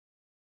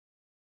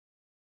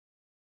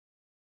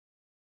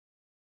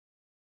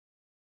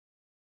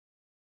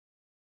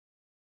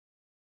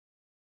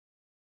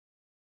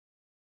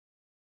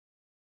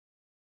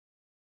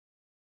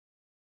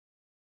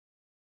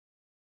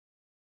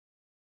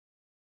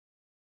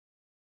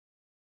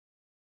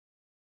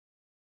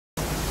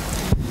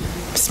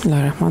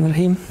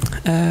Bismillahirrahmanirrahim.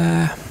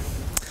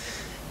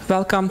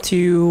 Welcome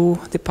to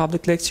the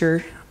public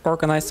lecture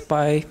organized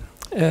by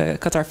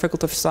Qatar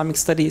Faculty of Islamic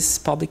Studies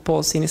Public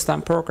Policy in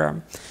Islam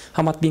program,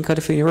 Hamad bin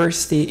Khalifa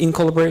University, in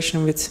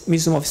collaboration with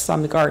Museum of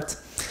Islamic Art.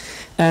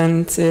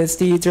 And as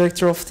the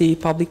director of the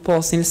Public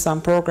Policy in Islam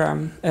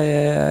program,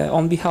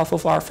 on behalf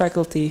of our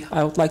faculty,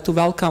 I would like to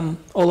welcome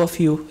all of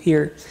you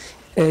here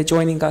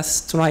joining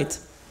us tonight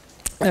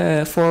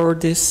for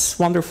this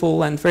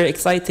wonderful and very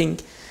exciting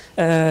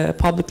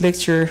public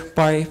lecture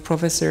by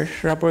Professor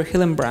Robert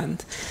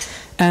Hillenbrand.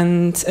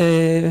 And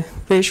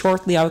very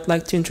shortly, I would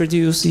like to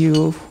introduce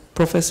you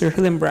Professor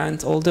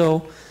Hillenbrand,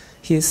 although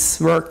his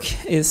work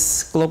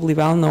is globally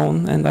well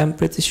known, and I'm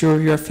pretty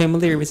sure you're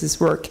familiar with his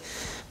work.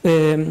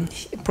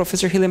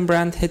 Professor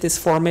Hillenbrand had his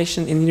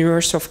formation in the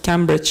University of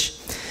Cambridge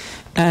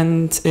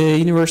and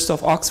University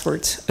of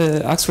Oxford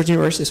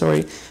University,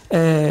 sorry.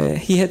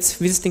 He had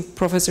visiting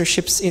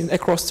professorships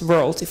across the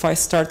world. If I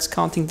start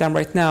counting them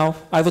right now,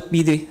 I would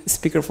be the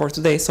speaker for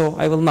today, so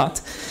I will not.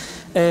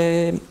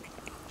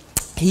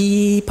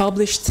 He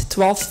published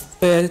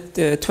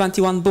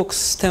 21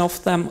 books. 10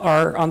 of them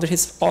are under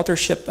his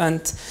authorship,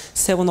 and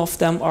 7 of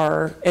them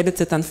are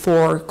edited and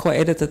 4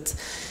 co-edited.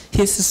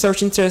 His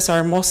research interests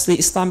are mostly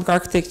Islamic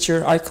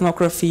architecture,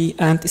 iconography,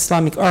 and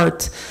Islamic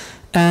art,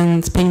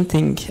 and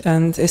painting,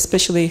 and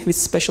especially with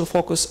special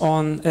focus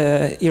on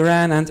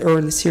Iran and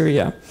early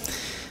Syria.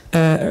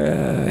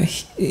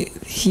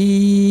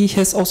 He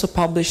has also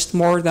published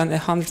more than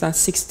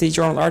 160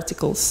 journal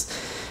articles,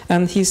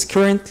 and he's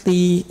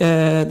currently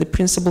the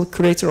principal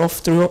curator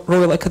of the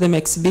Royal Academy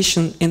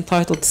exhibition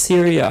entitled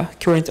Syria,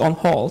 currently on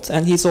hold,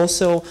 and he's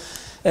also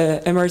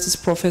Emeritus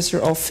Professor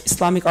of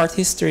Islamic Art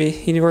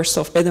History, University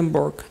of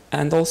Edinburgh,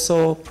 and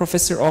also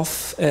Professor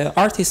of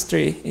Art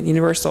History in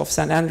University of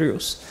St.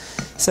 Andrews.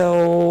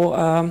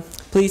 So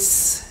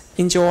please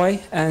enjoy,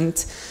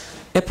 and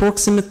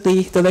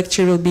approximately the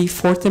lecture will be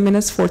 40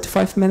 minutes,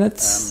 45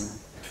 minutes?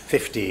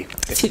 50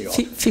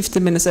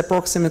 minutes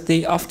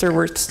approximately.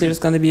 Afterwards, there's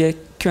going to be a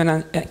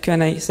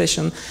Q&A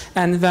session.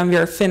 And when we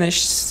are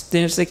finished,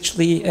 there's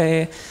actually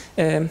a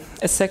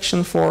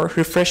section for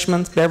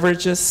refreshment,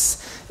 beverages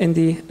in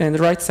the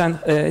right side.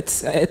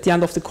 It's at the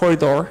end of the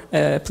corridor.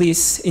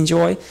 Please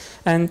enjoy.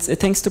 And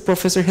thanks to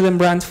Professor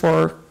Hillenbrand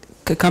for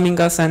coming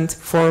us and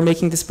for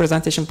making this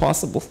presentation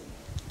possible.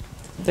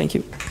 Thank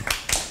you.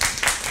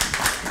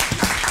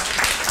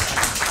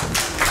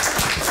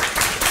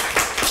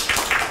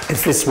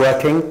 Is this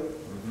working?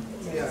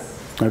 Yes.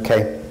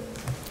 Okay.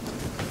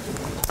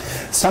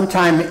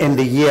 Sometime in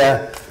the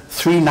year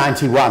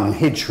 391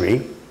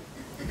 Hijri,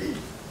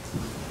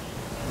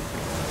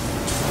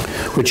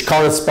 which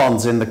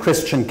corresponds in the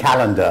Christian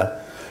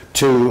calendar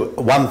to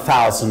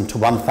 1000 to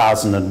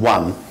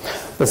 1001,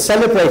 the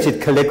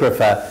celebrated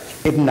calligrapher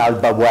Ibn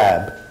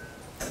al-Bawab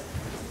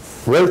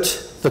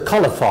wrote the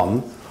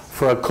colophon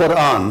for a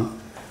Quran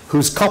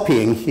whose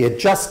copying he had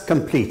just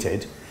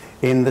completed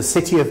in the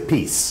City of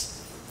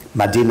Peace,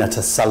 Madinat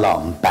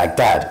as-Salam,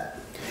 Baghdad.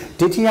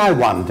 Did he, I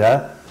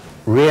wonder,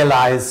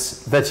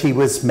 realize that he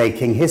was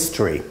making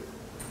history?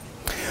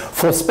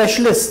 For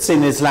specialists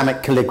in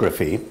Islamic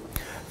calligraphy,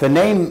 the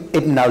name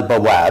Ibn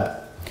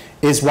al-Bawab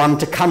is one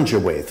to conjure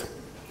with,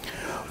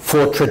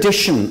 for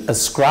tradition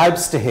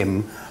ascribes to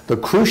him the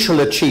crucial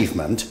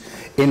achievement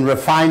in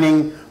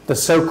refining the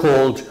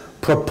so-called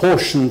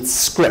proportioned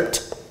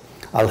script,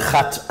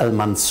 al-Khat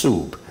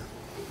al-Mansub,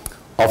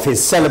 of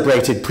his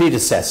celebrated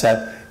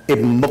predecessor,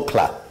 Ibn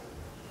Muqla.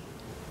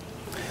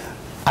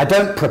 I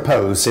don't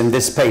propose in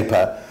this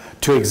paper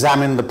to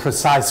examine the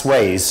precise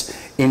ways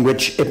in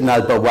which Ibn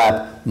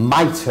al-Bawab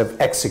might have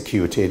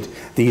executed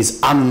these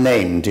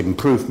unnamed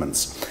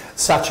improvements.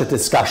 Such a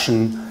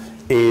discussion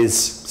is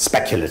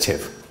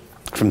speculative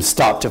from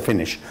start to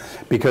finish,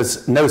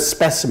 because no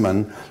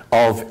specimen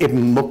of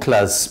Ibn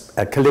Muqla's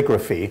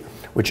calligraphy,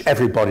 which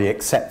everybody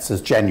accepts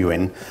as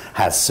genuine,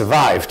 has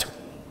survived.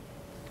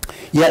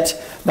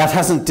 Yet that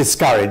hasn't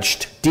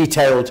discouraged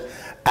detailed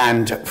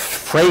and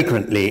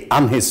fragrantly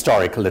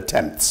unhistorical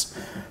attempts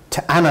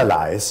to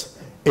analyze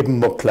Ibn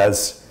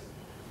Muqla's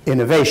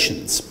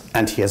innovations,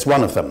 and here's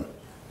one of them.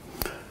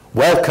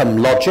 Welcome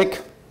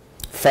logic,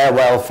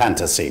 farewell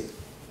fantasy.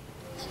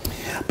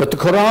 But the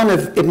Quran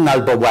of Ibn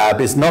al-Bawab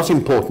is not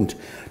important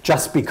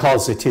just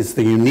because it is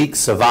the unique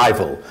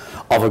survival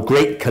of a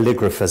great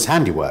calligrapher's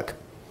handiwork,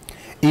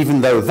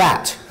 even though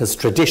that has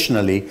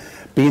traditionally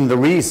been the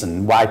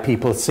reason why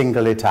people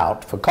single it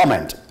out for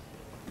comment.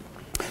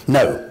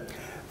 No,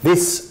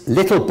 this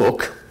little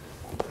book,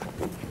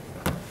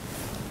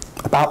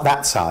 about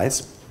that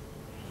size,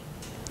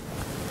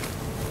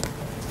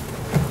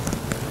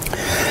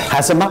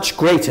 has a much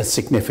greater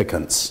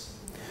significance,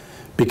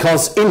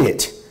 because in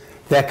it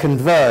there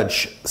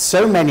converge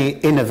so many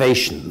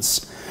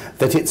innovations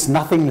that it's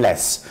nothing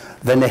less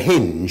than a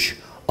hinge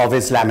of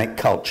Islamic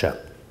culture.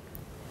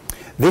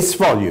 This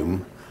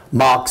volume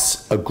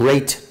marks a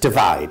great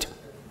divide.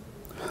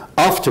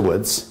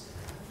 Afterwards,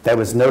 there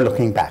was no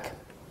looking back.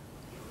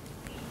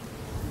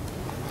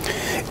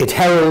 It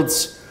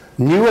heralds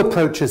new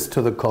approaches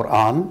to the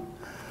Quran,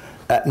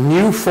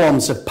 new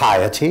forms of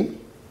piety,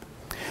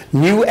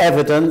 new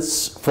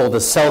evidence for the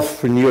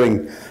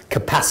self-renewing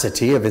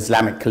capacity of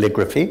Islamic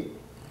calligraphy.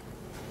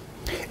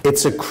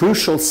 It's a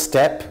crucial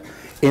step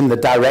in the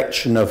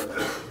direction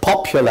of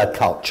popular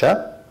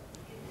culture,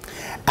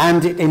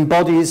 and it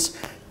embodies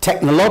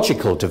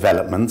technological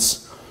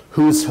developments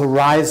whose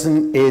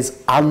horizon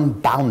is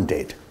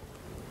unbounded.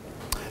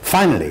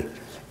 Finally,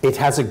 it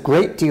has a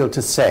great deal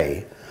to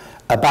say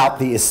about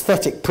the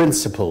aesthetic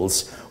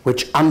principles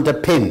which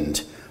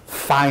underpinned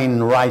fine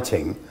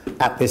writing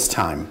at this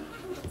time.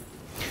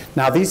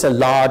 Now, these are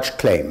large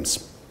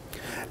claims,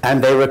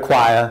 and they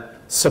require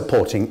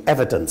supporting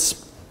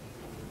evidence.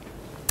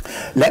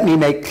 Let me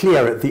make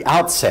clear at the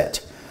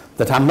outset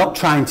that I'm not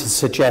trying to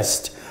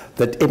suggest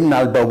that Ibn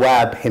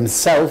al-Bawab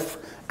himself,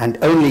 and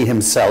only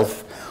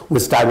himself,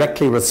 was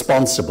directly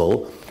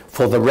responsible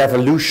for the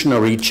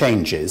revolutionary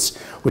changes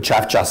which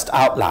I've just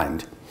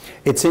outlined.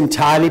 It's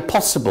entirely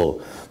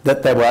possible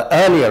that there were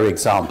earlier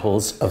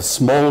examples of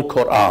small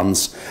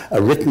Qur'ans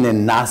written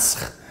in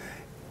naskh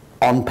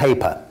on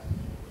paper.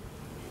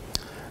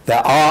 There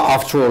are,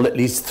 after all, at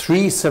least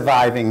 3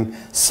 surviving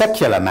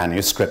secular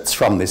manuscripts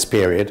from this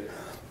period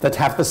that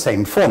have the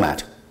same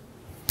format.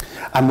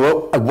 I'm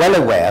well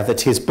aware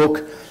that his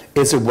book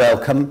is a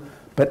welcome,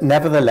 but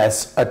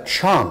nevertheless a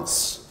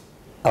chance,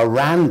 a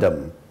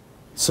random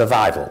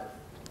survival.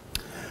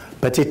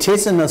 But it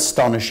is an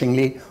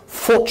astonishingly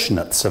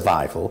fortunate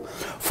survival,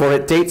 for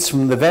it dates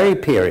from the very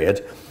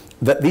period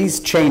that these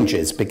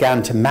changes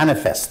began to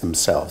manifest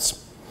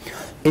themselves.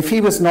 If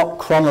he was not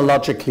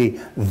chronologically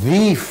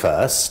the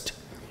first,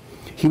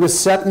 he was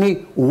certainly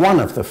one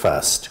of the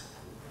first.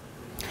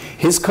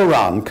 His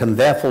Quran can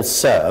therefore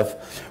serve,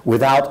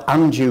 without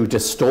undue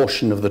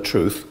distortion of the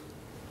truth,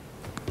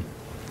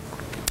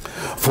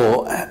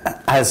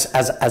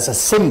 as a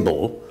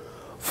symbol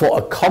for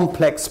a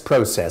complex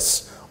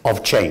process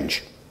of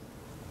change.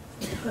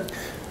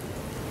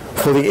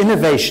 For the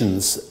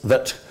innovations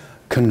that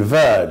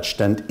converged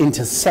and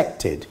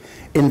intersected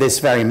in this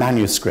very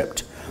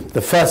manuscript,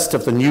 the first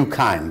of the new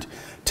kind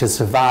to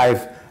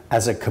survive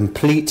as a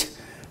complete,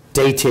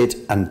 dated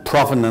and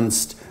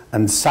provenanced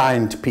and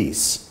signed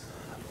piece,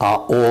 are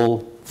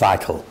all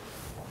vital.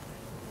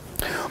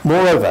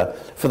 Moreover,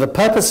 for the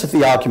purpose of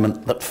the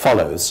argument that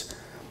follows,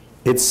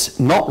 it's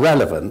not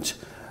relevant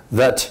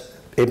that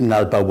Ibn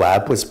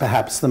al-Bawab was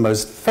perhaps the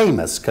most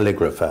famous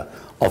calligrapher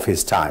of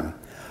his time,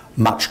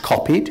 much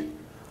copied,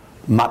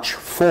 much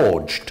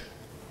forged,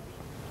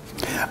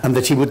 and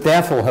that he would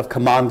therefore have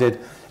commanded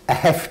a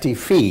hefty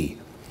fee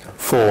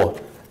for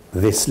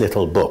this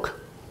little book.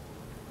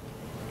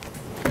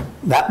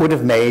 That would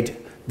have made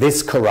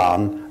this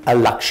Quran a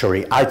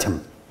luxury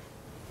item.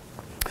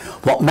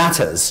 What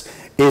matters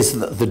is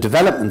that the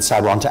developments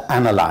I want to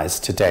analyze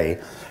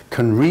today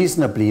can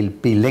reasonably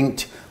be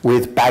linked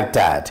with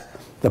Baghdad,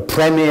 the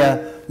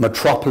premier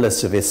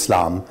metropolis of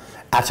Islam,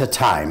 at a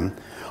time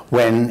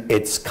when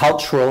its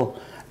cultural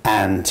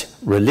and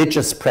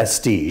religious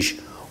prestige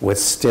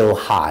was still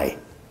high.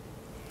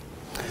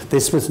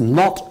 This was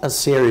not a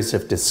series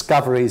of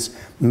discoveries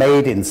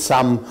made in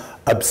some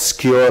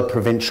obscure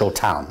provincial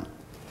town.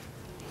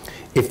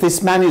 If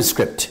this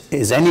manuscript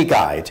is any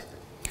guide,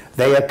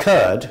 they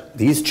occurred,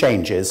 these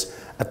changes,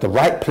 at the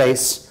right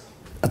place,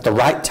 at the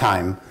right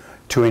time,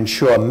 to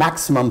ensure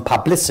maximum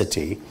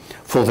publicity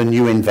for the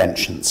new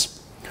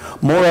inventions.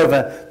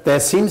 Moreover, there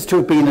seems to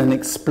have been an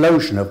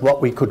explosion of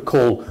what we could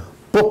call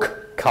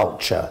book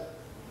culture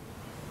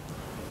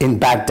in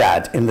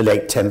Baghdad in the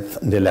late 10th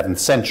and 11th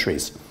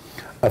centuries,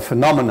 a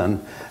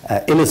phenomenon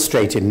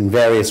illustrated in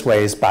various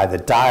ways by the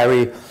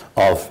diary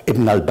of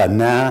Ibn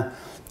al-Banna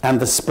and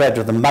the spread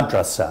of the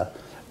madrasa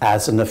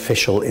as an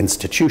official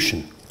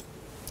institution.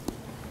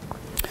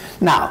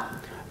 Now,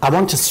 I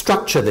want to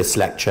structure this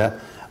lecture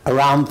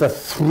around the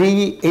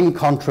 3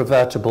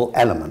 incontrovertible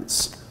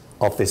elements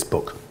of this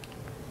book.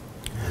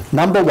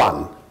 Number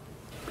 1,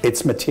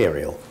 its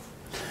material.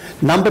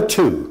 Number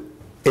 2,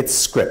 its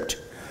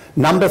script.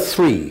 Number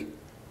 3,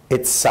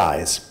 its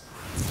size.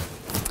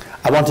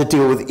 I want to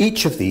deal with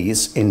each of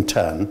these in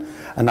turn,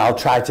 and I'll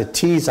try to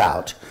tease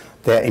out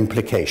their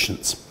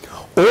implications.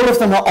 All of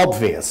them are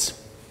obvious,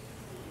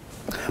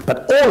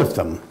 but all of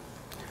them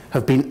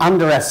have been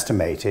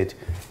underestimated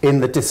in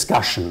the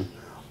discussion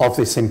of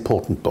this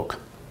important book.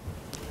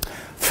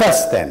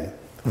 First then,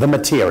 the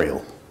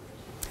material.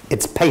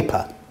 It's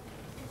paper.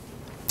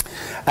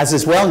 As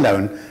is well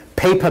known,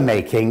 paper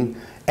making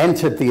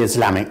entered the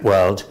Islamic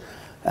world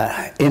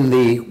in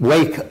the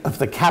wake of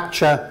the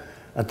capture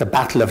at the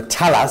Battle of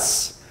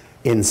Talas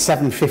in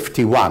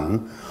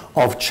 751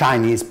 of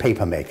Chinese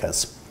paper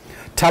makers.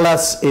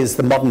 Talas is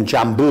the modern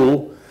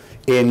Jambul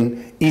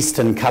in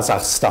eastern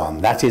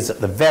Kazakhstan. That is at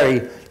the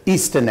very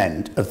eastern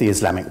end of the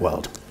Islamic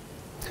world.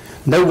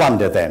 No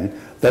wonder then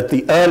that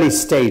the early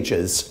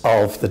stages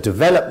of the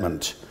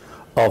development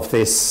of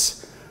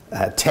this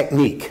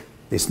technique,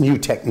 this new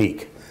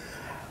technique,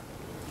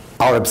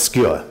 are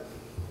obscure.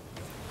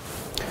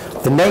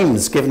 The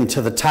names given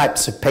to the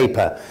types of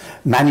paper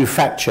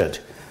manufactured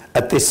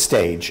at this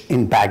stage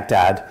in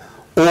Baghdad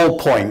all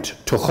point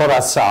to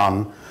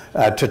Khorasan,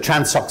 to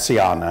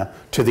Transoxiana,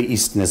 to the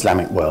Eastern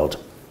Islamic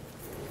world.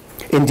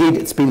 Indeed,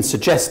 it's been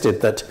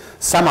suggested that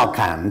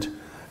Samarkand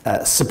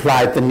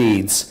supplied the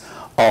needs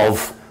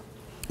of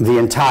the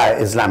entire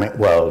Islamic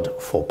world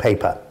for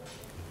paper.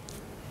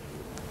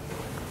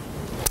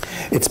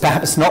 It's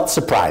perhaps not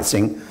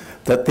surprising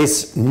that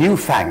this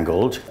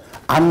newfangled,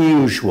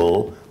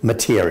 unusual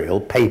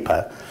material,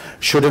 paper,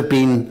 should have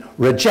been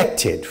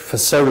rejected for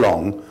so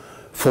long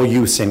for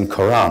use in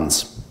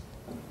Qurans.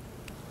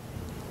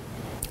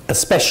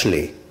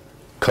 Especially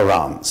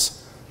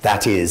Qurans,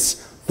 that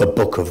is, the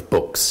book of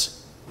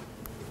books.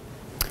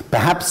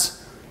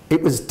 Perhaps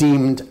it was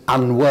deemed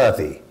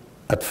unworthy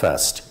at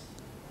first.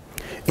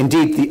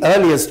 Indeed, the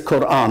earliest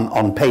Quran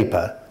on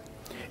paper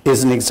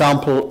is an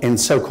example in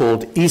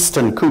so-called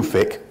Eastern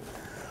Kufic,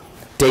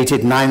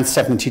 dated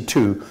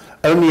 972,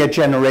 only a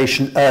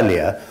generation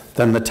earlier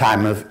than the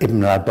time of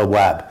Ibn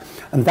al-Bawab.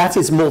 And that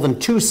is more than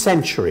 2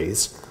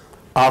 centuries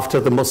after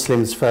the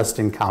Muslims first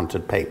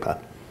encountered paper.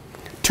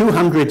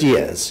 200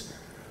 years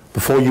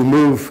before you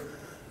move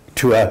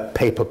to a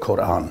paper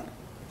Quran.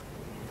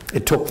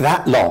 It took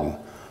that long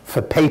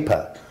for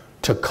paper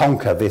to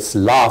conquer this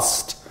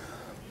last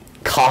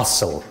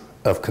castle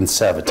of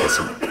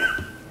conservatism.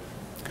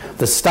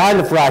 The style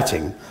of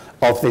writing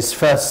of this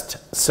first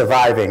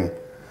surviving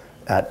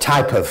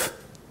type of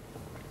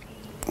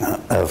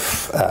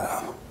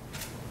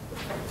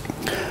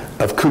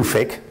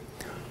Kufic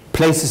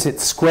places it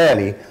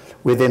squarely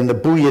within the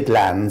Buyid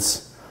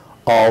lands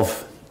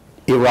of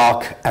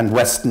Iraq and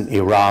Western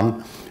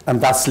Iran,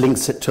 and thus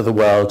links it to the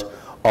world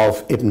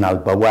of Ibn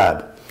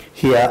al-Bawab.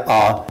 Here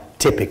are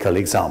typical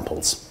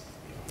examples.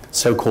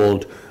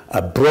 So-called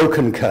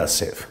broken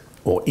cursive,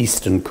 or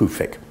Eastern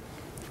Kufic.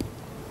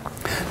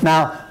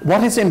 Now,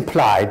 what is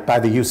implied by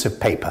the use of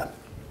paper?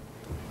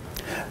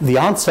 The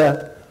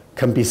answer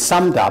can be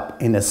summed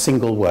up in a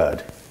single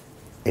word.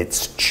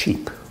 It's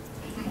cheap.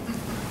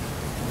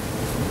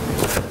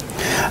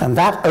 And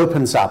that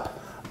opens up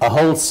a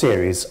whole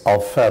series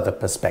of further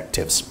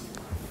perspectives.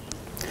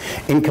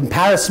 In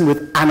comparison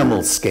with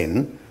animal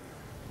skin,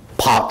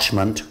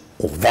 parchment,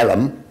 or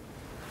vellum,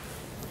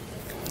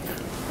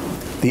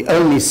 the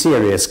only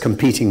serious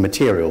competing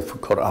material for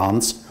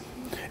Qurans,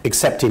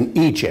 except in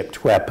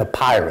Egypt where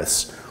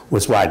papyrus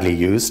was widely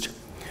used,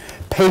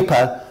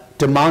 paper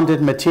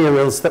demanded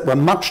materials that were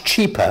much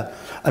cheaper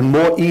and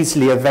more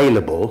easily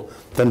available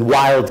than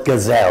wild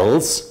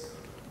gazelles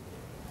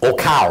or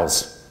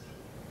cows.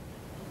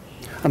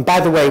 And by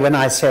the way, when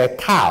I say a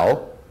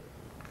cow,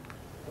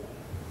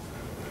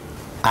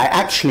 I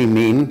actually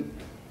mean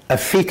a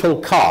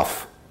fetal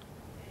calf.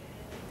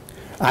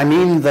 I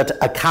mean that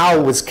a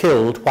cow was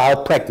killed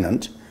while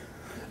pregnant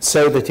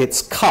so that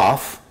its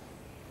calf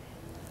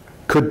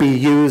could be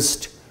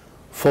used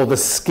for the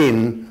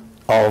skin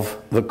of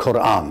the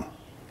Quran,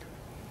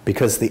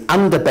 because the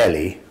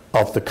underbelly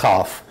of the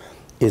calf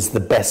is the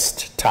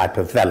best type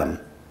of vellum.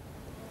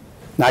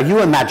 Now you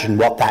imagine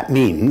what that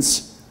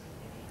means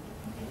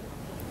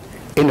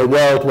in a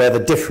world where the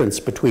difference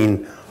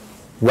between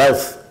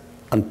wealth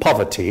and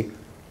poverty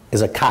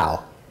is a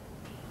cow.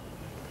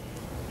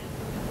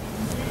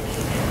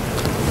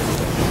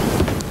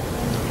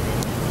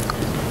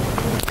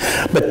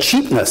 But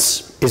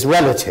cheapness is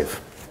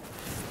relative.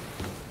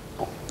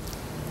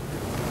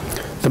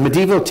 The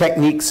medieval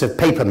techniques of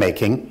paper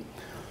making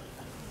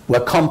were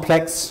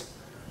complex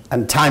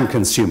and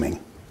time-consuming.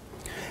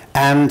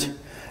 And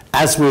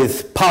as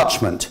with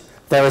parchment,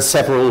 there are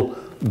several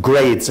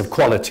grades of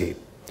quality.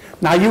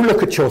 Now you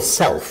look at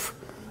yourself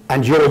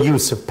and your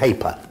use of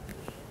paper.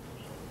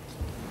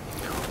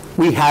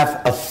 We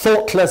have a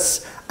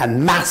thoughtless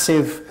and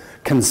massive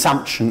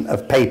consumption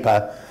of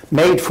paper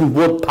made from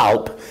wood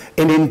pulp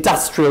in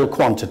industrial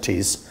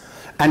quantities,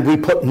 and we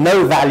put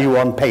no value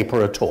on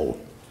paper at all.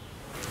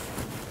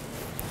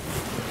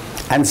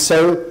 And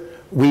so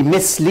we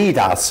mislead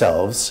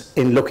ourselves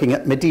in looking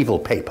at medieval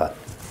paper.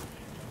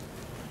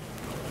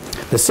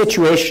 The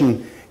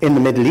situation in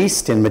the Middle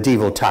East in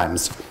medieval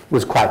times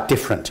was quite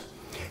different.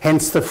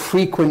 Hence the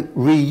frequent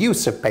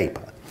reuse of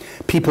paper.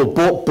 People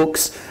bought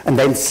books and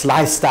then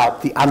sliced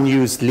out the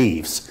unused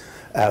leaves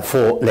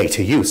for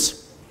later use.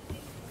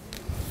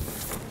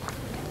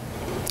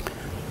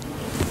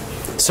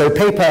 So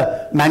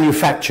paper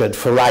manufactured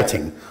for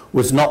writing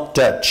was not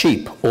dirt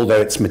cheap,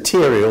 although its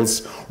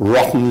materials,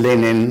 rotten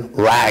linen,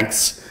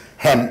 rags,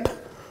 hemp,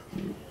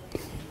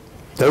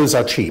 those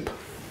are cheap.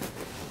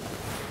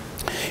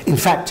 In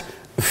fact,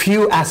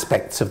 few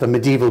aspects of the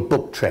medieval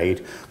book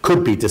trade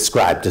could be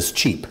described as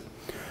cheap.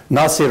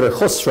 Nasir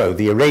al-Khusro,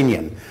 the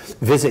Iranian,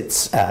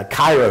 visits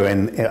Cairo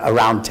in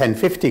around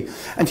 1050,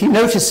 and he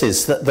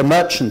notices that the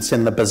merchants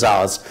in the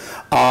bazaars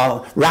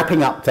are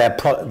wrapping up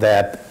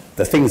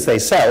the things they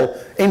sell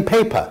in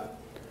paper.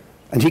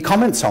 And he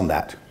comments on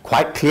that.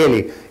 Quite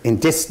clearly, in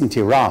distant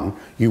Iran,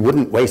 you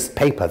wouldn't waste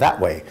paper that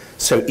way.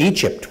 So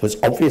Egypt was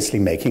obviously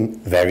making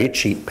very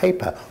cheap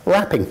paper,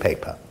 wrapping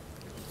paper.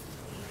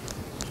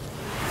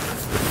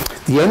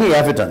 The only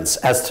evidence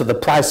as to the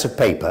price of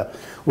paper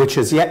which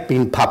has yet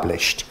been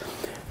published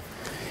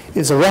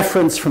is a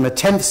reference from a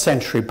 10th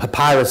century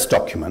papyrus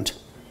document,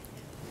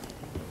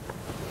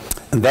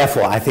 and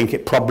therefore I think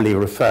it probably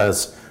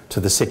refers to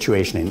the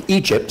situation in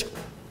Egypt,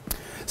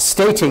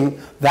 stating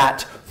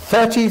that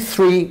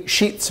 33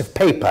 sheets of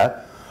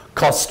paper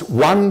cost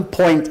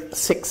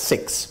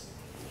 1.66.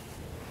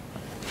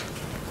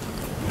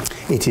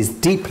 It is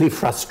deeply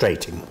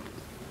frustrating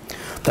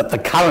that the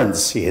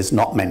currency is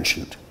not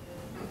mentioned,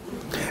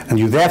 and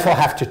you therefore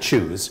have to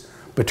choose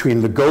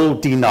between the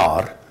gold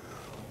dinar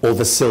or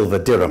the silver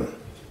dirham.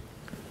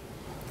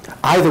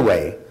 Either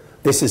way,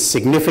 this is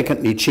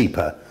significantly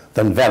cheaper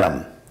than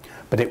vellum,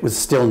 but it was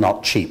still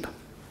not cheap.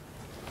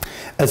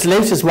 As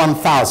late as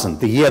 1000,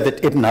 the year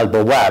that Ibn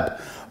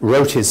al-Bawab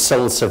wrote his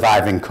sole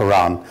surviving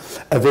Quran,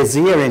 a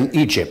vizier in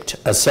Egypt,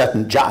 a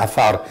certain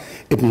Ja'far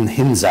ibn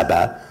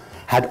Hinzaba,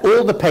 had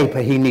all the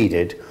paper he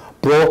needed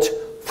brought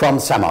from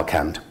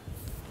Samarkand.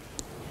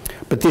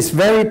 But this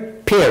very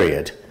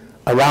period,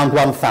 around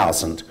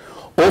 1000,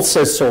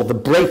 also saw the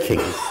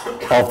breaking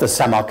of the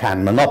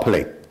Samarkand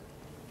monopoly,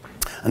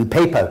 and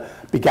paper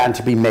began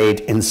to be made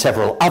in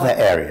several other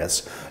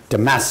areas: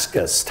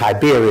 Damascus,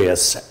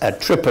 Tiberias,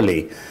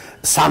 Tripoli,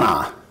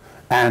 Sana'a,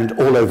 and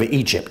all over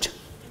Egypt.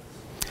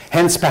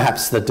 Hence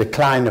perhaps the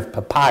decline of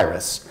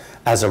papyrus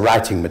as a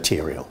writing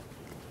material.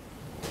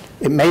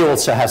 It may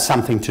also have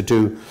something to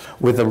do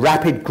with the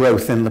rapid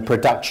growth in the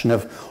production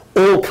of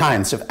all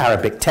kinds of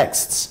Arabic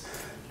texts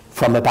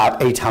from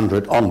about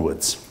 800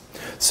 onwards.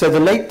 So the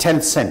late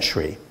 10th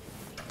century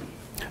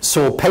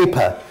saw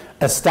paper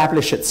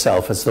establish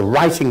itself as the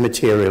writing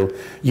material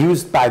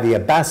used by the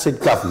Abbasid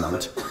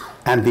government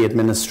and the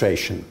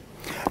administration.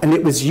 And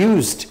it was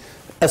used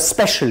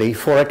especially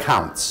for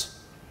accounts.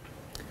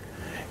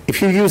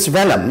 If you use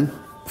vellum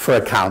for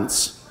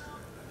accounts,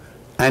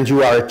 and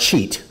you are a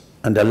cheat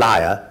and a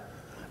liar,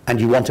 and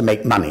you want to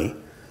make money,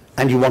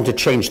 and you want to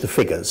change the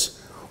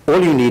figures,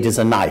 all you need is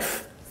a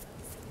knife,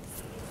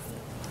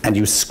 and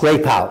you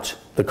scrape out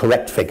the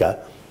correct figure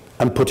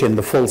and put in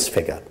the false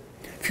figure.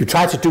 If you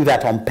try to do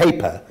that on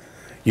paper,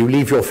 you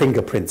leave your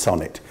fingerprints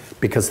on it,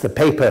 because the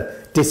paper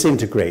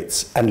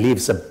disintegrates and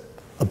leaves a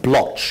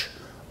blotch,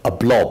 a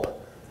blob,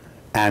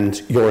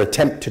 and your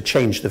attempt to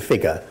change the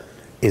figure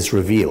is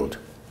revealed.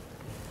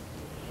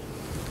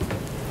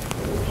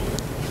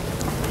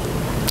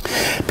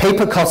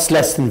 Paper costs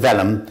less than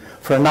vellum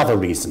for another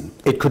reason.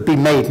 It could be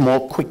made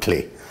more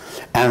quickly,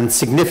 and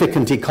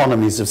significant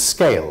economies of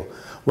scale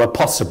were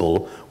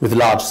possible with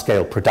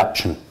large-scale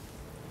production.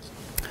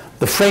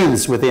 The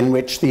frames within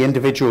which the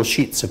individual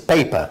sheets of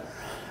paper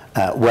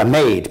were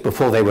made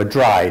before they were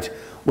dried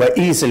were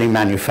easily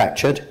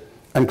manufactured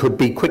and could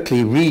be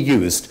quickly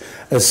reused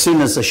as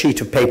soon as a sheet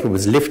of paper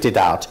was lifted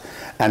out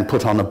and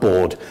put on a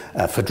board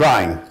for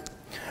drying.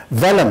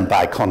 Vellum,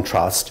 by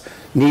contrast,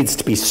 needs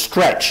to be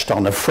stretched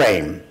on a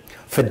frame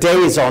for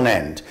days on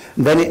end,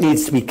 and then it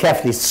needs to be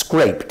carefully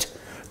scraped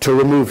to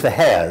remove the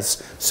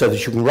hairs so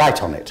that you can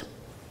write on it.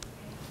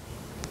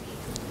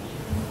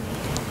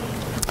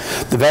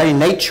 The very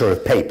nature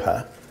of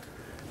paper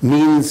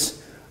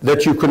means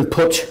that you can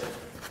put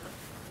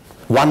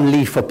one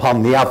leaf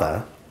upon the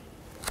other,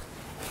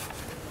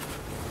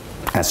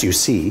 as you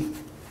see,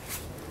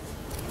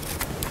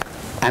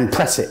 and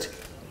press it,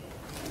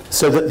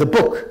 so that the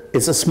book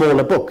is a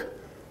smaller book.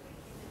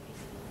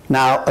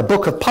 Now, a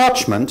book of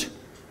parchment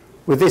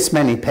with this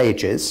many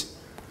pages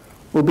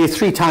will be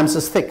 3 times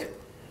as thick.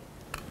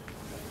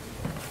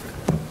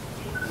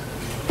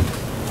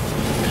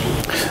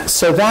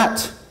 So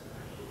that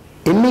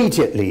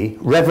immediately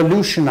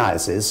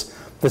revolutionizes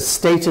the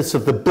status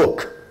of the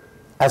book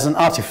as an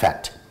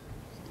artifact.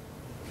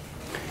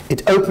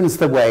 It opens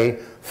the way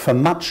for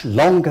much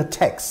longer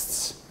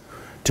texts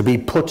to be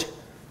put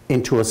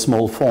into a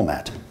small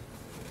format.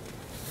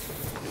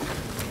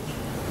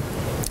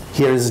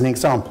 Here is an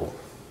example.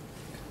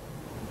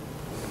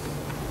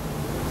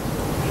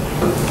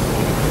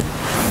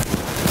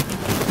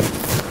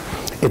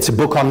 It's a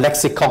book on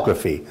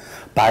lexicography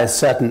by a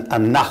certain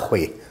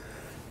An-Nahwi,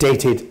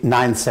 dated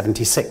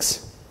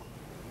 976.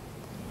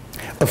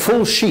 A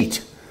full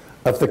sheet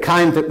of the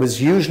kind that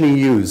was usually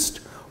used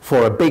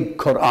for a big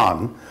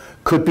Quran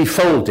could be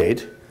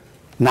folded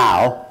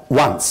now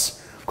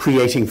once,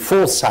 creating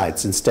 4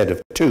 sides instead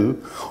of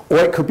 2, or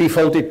it could be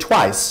folded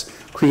twice,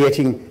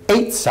 creating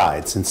 8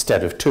 sides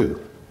instead of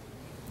 2.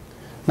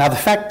 Now, the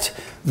fact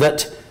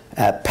that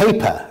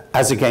paper,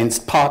 as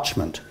against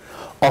parchment,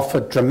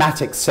 offered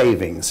dramatic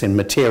savings in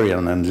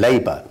material and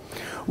labor,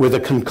 with a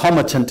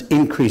concomitant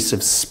increase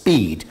of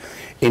speed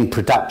in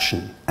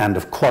production and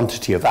of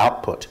quantity of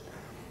output,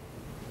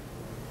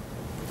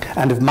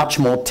 and of much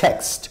more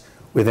text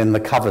within the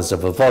covers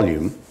of a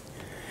volume,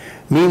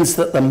 means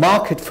that the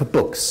market for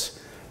books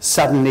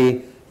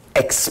suddenly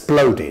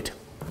exploded.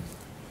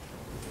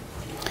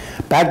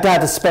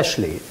 Baghdad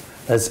especially,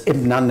 as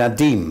Ibn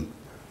al-Nadim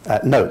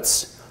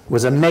notes,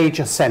 was a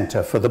major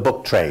center for the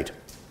book trade,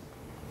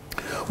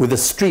 with a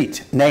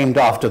street named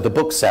after the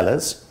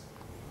booksellers,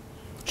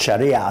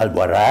 Sharia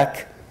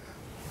al-Waraq,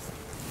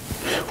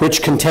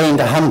 which contained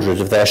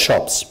 100 of their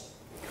shops.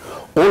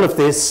 All of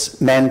this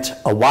meant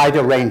a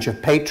wider range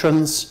of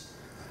patrons,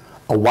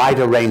 a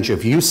wider range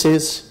of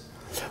uses.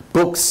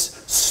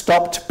 Books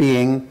stopped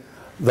being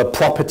the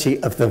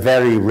property of the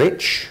very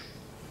rich,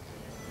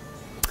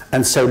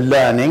 and so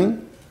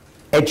learning,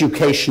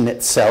 education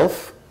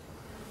itself,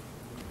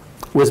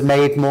 was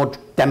made more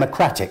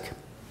democratic.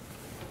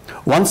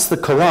 Once the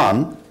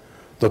Quran,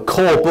 the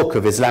core book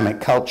of Islamic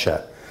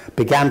culture,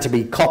 began to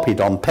be copied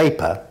on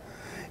paper,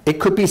 it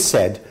could be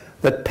said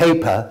that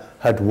paper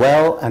had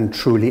well and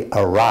truly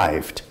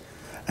arrived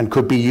and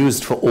could be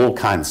used for all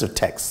kinds of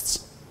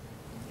texts.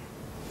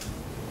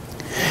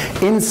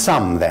 In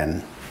sum,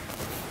 then,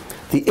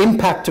 the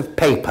impact of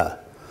paper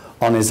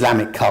on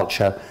Islamic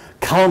culture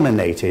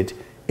culminated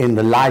in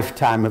the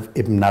lifetime of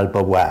Ibn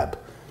al-Bawab,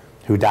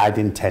 who died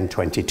in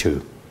 1022.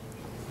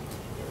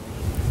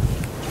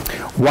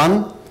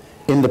 One,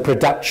 in the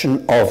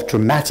production of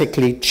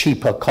dramatically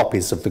cheaper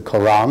copies of the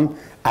Quran,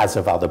 as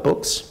of other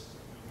books.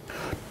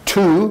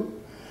 Two,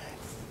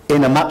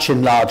 in a much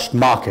enlarged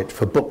market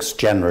for books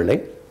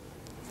generally.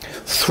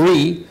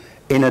 Three,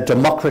 in a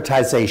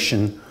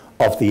democratization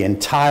of the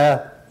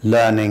entire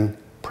learning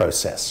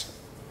process.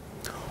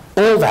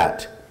 All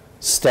that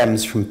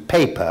stems from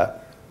paper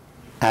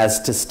as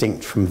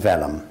distinct from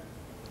vellum.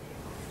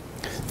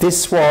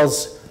 This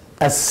was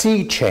a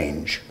sea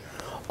change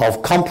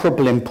of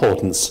comparable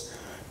importance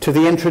to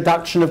the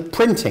introduction of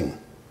printing,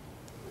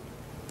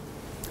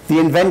 the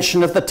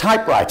invention of the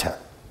typewriter,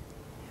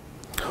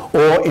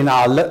 or in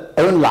our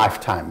own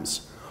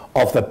lifetimes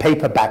of the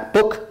paperback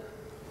book,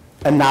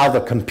 and now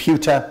the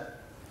computer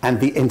and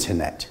the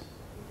internet.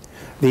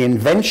 The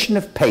invention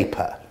of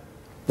paper,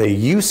 the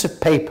use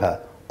of paper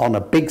on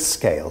a big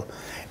scale,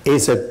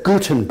 is a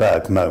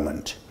Gutenberg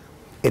moment.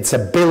 It's a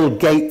Bill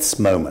Gates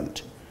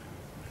moment.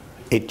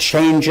 It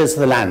changes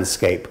the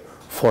landscape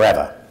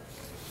forever.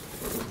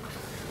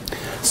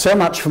 So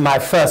much for my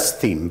first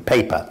theme,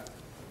 paper.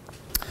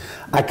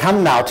 I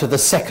come now to the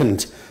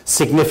second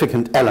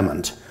significant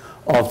element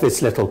of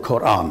this little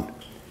Quran,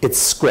 its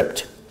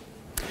script.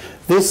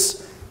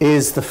 This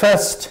is the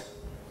first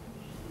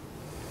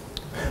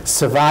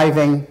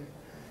surviving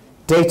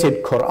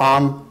dated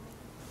Quran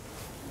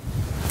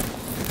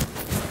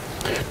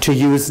to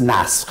use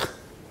naskh,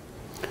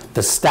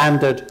 the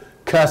standard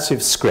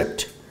cursive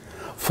script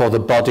for the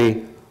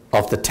body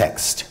of the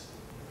text.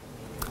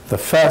 The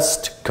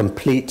first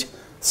complete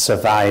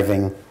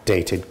surviving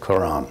dated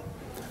Quran.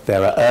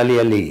 There are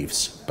earlier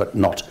leaves, but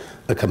not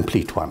a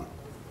complete one.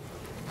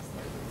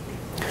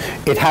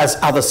 It has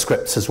other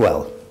scripts as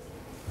well.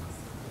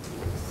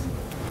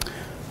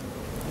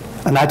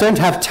 And I don't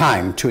have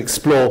time to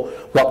explore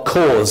what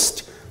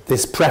caused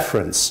this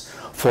preference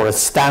for a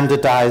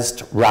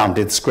standardized,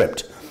 rounded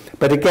script.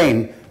 But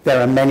again,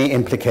 there are many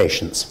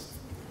implications.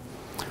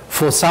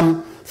 For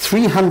some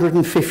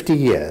 350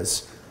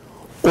 years,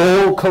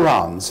 all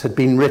Qurans had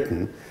been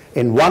written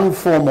in one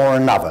form or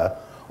another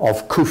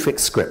of Kufic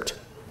script.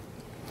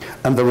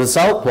 And the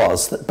result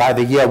was that by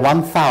the year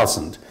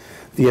 1000,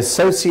 the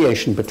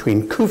association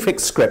between Kufic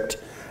script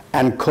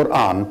and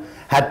Quran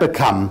had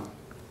become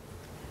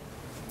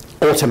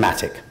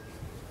automatic.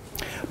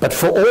 But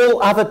for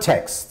all other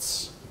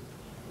texts,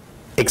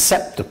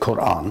 except the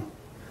Quran,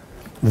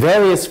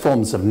 various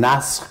forms of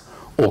naskh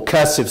or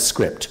cursive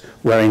script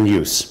were in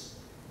use.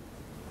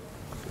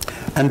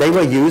 And they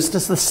were used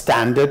as the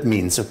standard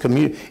means of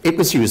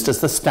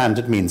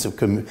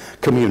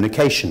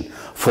communication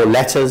for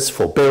letters,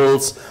 for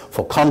bills,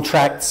 for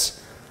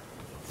contracts,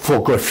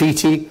 for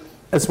graffiti,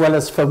 as well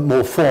as for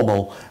more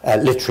formal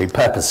literary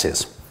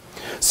purposes.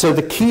 So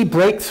the key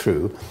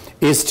breakthrough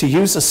is to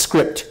use a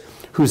script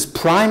whose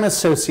prime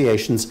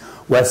associations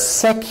were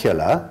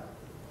secular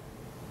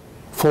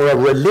for a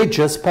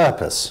religious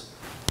purpose,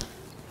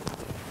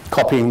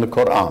 copying the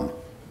Quran.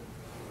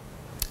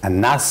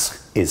 And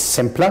naskh is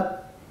simpler,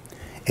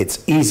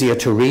 it's easier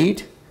to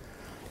read,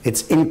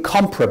 it's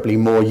incomparably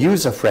more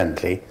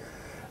user-friendly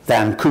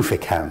than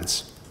Kufic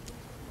hands.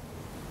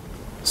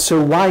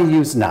 So why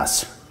use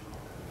naskh?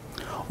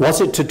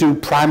 Was it to do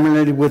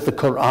primarily with the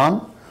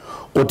Quran,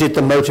 or did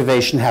the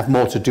motivation have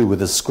more to do with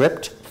the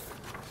script?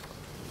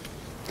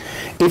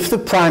 If the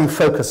prime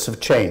focus of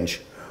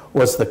change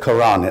was the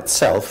Quran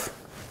itself,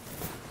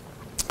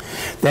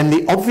 then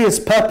the obvious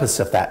purpose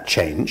of that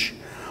change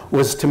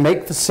was to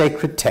make the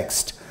sacred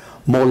text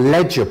more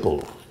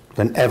legible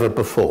than ever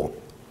before.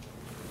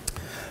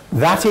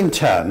 That in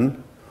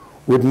turn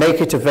would make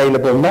it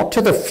available not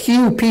to the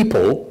few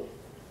people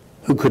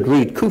who could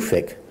read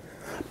Kufic,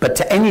 but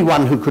to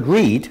anyone who could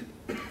read,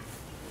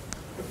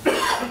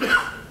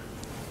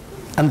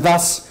 and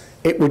thus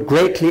it would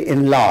greatly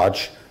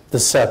enlarge the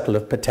circle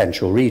of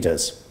potential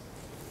readers.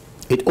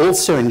 It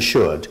also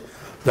ensured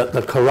that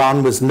the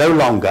Quran was no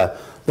longer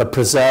the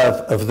preserve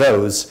of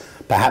those,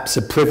 perhaps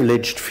a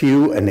privileged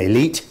few, an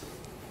elite,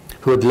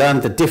 who had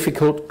learned the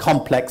difficult,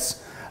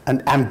 complex,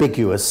 and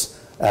ambiguous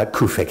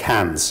Kufic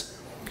hands,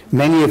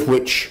 many of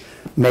which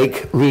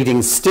make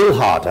reading still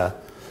harder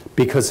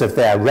because of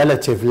their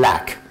relative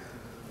lack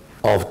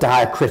of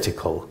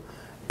diacritical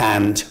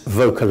and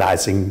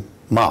vocalizing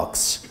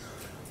marks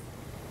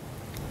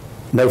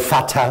no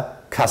fatha,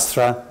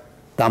 kasra,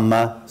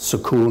 dhamma,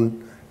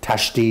 sukun,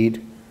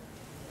 tashdid,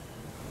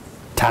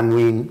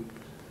 tanween.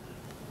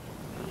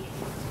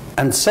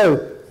 And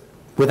so,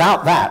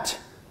 without that,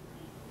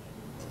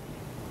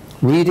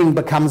 reading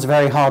becomes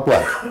very hard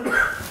work.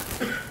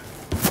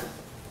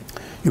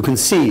 You can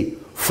see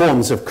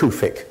forms of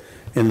Kufic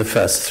in the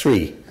first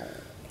three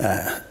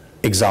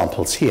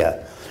examples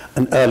here.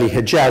 An early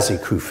Hijazi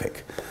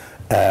Kufic,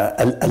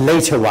 a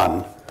later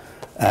one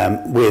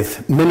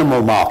with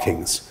minimal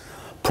markings,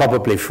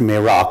 probably from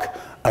Iraq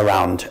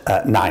around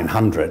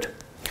 900.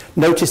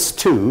 Notice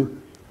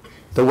too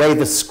the way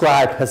the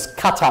scribe has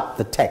cut up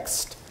the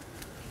text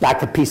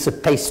like a piece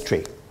of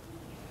pastry,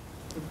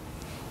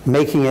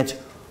 making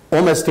it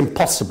almost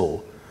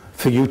impossible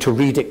for you to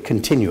read it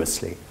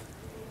continuously.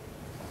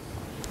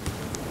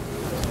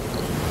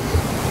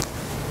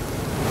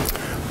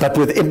 But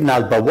with Ibn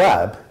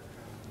al-Bawab,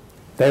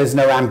 there is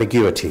no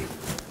ambiguity.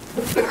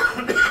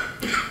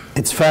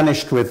 It's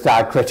furnished with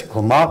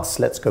diacritical marks.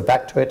 Let's go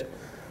back to it.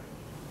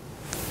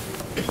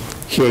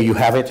 Here you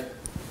have it.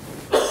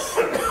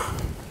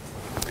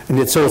 And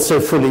it's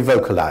also fully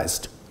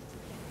vocalized.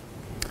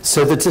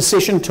 So the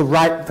decision to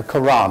write the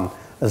Quran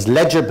as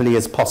legibly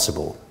as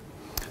possible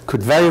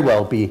could very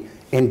well be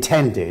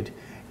intended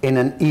in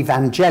an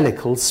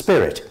evangelical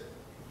spirit,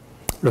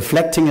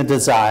 reflecting a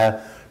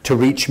desire to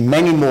reach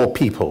many more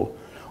people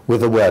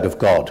with the word of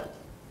God.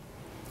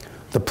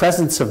 The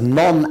presence of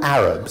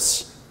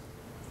non-Arabs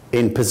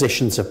in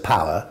positions of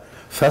power,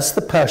 first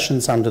the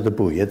Persians under the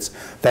Buyids,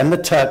 then the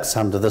Turks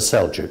under the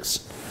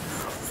Seljuks,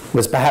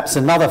 was perhaps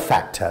another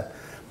factor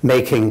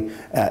making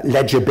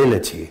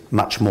legibility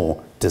much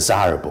more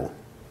desirable.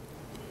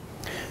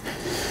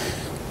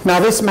 Now,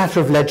 this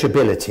matter of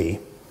legibility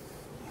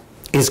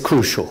is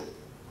crucial.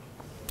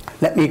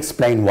 Let me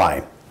explain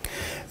why.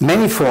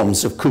 Many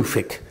forms of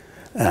Kufic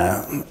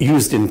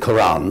used in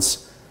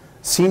Qurans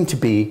seem to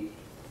be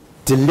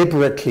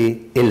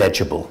deliberately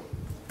illegible.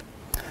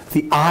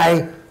 The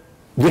eye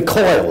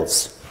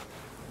recoils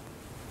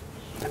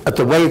at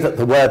the way that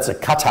the words are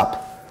cut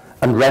up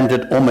and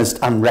rendered almost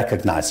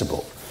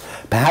unrecognizable.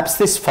 Perhaps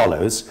this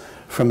follows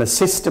from a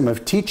system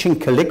of teaching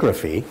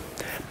calligraphy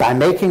by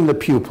making the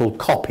pupil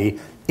copy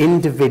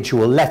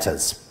individual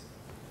letters.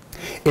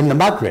 In the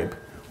Maghrib,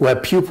 where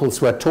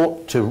pupils were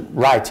taught to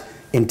write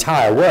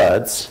entire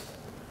words,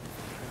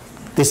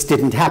 this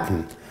didn't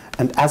happen.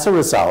 And as a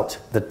result,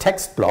 the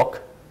text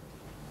block,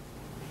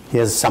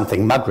 here's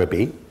something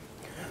Maghribi,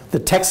 the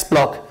text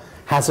block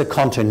has a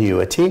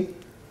continuity,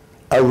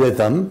 a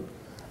rhythm,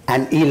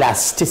 an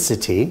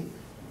elasticity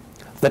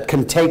that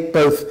can take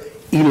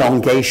both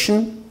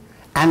elongation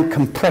and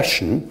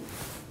compression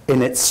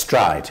in its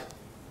stride.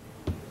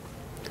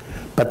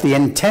 But the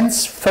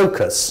intense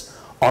focus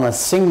on a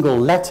single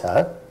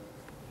letter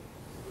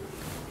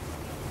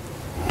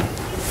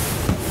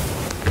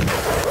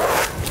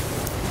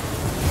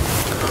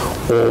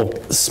or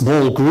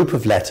small group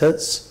of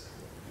letters,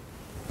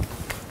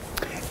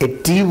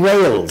 it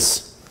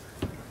derails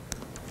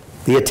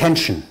the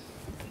attention.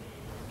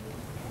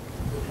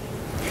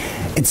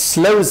 It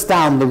slows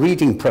down the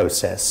reading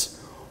process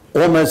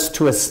almost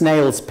to a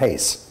snail's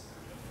pace.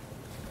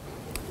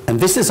 And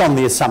this is on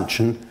the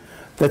assumption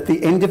that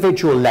the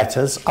individual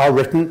letters are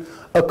written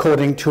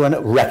according to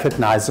a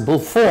recognizable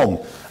form,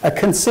 a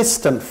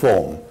consistent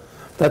form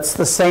that's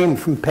the same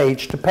from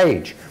page to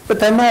page. But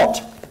they're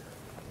not.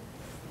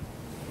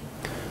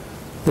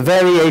 The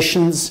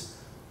variations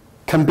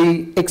can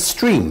be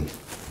extreme.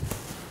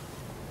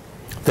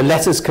 The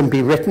letters can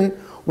be written,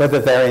 whether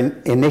they're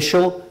in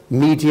initial,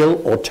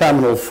 medial, or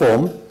terminal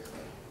form,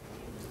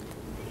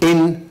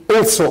 in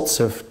all sorts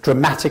of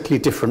dramatically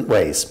different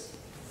ways.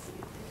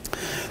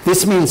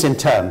 This means, in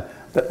turn,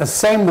 that the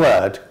same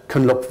word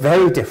can look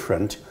very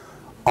different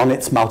on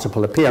its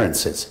multiple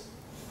appearances.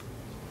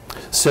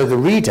 So the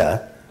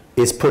reader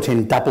is put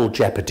in double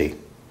jeopardy.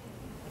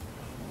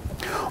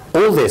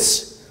 All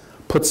this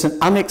puts an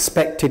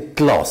unexpected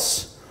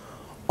gloss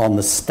on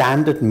the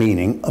standard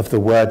meaning of the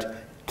word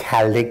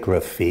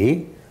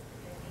calligraphy,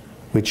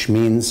 which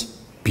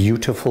means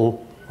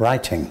beautiful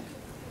writing,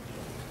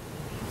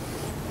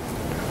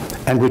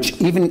 and which,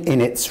 even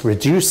in its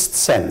reduced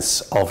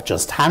sense of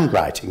just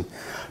handwriting,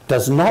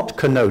 does not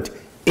connote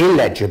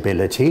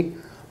illegibility,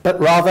 but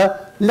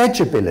rather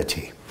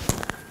legibility.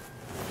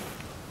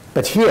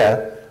 But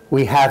here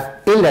we have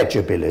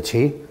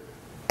illegibility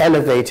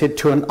elevated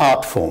to an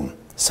art form,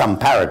 some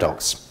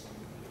paradox.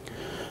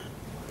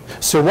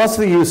 So was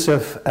the use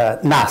of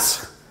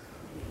nasr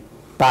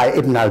by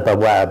Ibn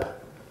al-Bawab,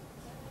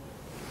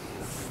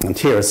 and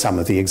here are some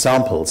of the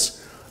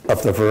examples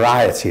of the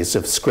varieties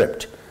of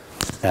script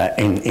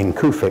in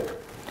Kufic,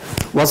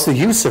 was the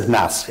use of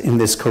nasr in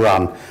this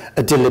Quran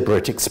a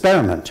deliberate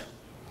experiment?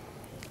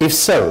 If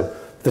so,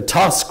 the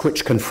task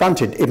which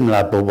confronted Ibn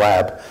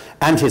al-Bawab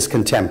and his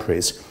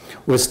contemporaries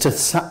was to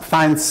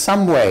find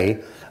some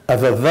way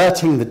of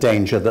averting the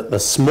danger that the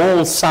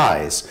small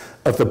size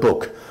of the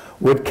book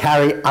would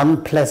carry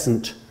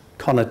unpleasant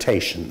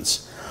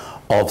connotations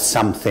of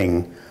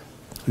something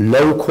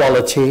low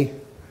quality,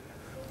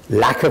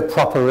 lack of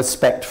proper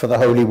respect for the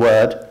holy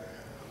word,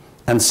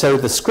 and so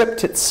the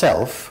script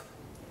itself,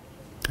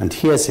 and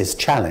here's his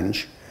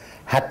challenge,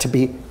 had to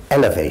be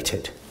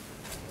elevated,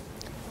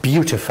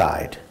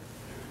 beautified,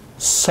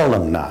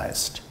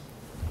 solemnized.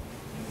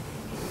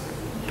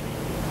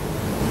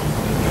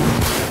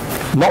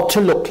 Not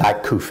to look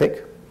like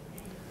Kufic,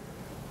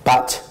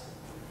 but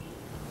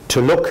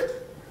to look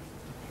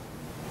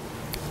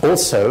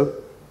also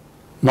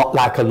not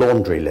like a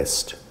laundry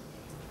list,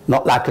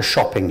 not like a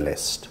shopping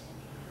list,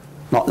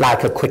 not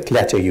like a quick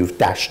letter you've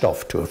dashed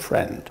off to a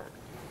friend.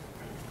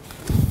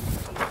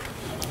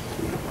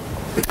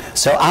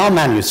 So our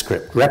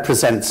manuscript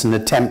represents an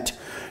attempt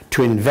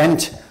to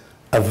invent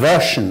a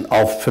version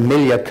of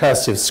familiar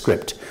cursive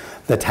script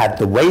that had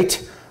the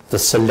weight, the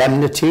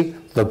solemnity,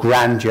 the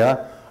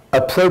grandeur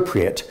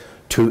appropriate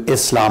to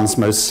Islam's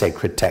most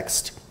sacred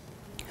text.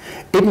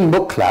 Ibn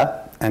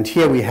Mukhla, and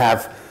here we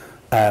have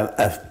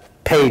a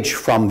page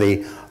from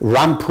the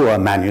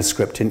Rampur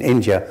manuscript in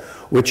India,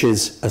 which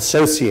is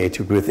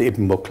associated with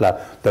Ibn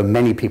Mukhla, though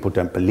many people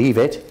don't believe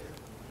it.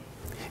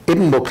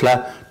 Ibn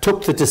Mukhla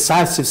took the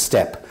decisive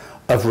step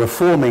of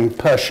reforming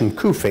Persian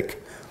Kufic,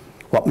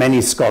 what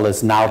many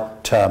scholars now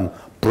term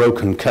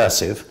broken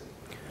cursive,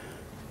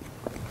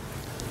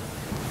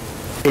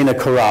 in a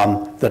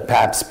Quran that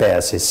perhaps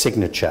bears his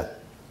signature.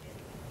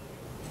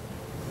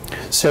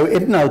 So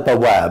Ibn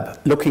al-Bawab,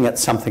 looking at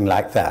something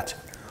like that,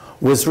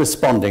 was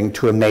responding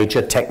to a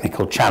major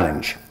technical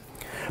challenge.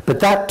 But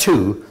that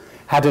too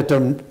had a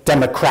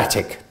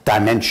democratic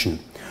dimension,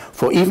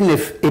 for even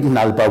if Ibn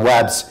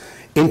al-Bawab's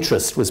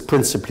interest was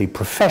principally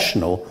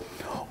professional,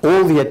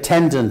 all the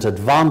attendant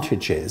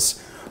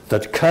advantages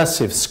that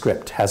cursive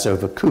script has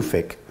over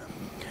Kufic,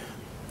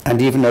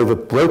 and even over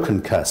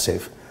broken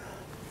cursive,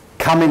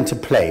 come into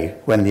play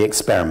when the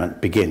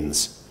experiment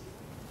begins.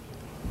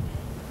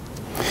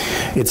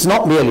 It's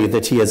not merely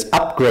that he has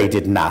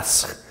upgraded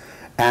Nasr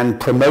and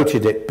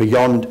promoted it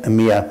beyond a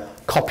mere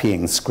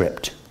copying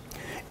script.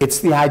 It's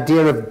the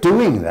idea of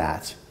doing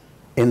that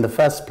in the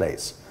first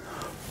place,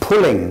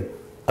 pulling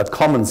a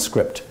common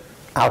script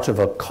out of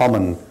a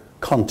common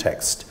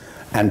context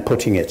and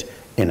putting it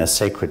in a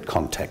sacred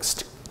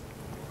context.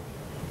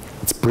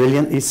 It's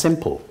brilliantly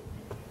simple.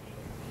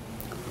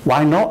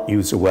 Why not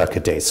use a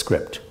workaday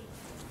script?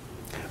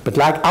 But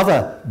like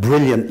other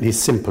brilliantly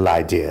simple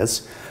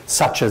ideas,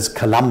 such as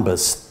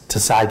Columbus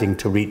deciding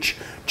to reach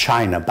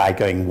China by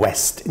going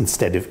west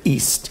instead of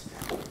east,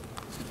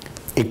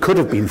 it could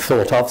have been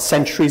thought of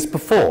centuries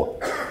before,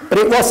 but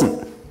it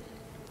wasn't.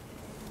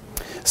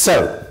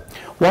 So,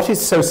 what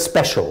is so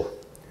special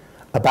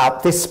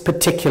about this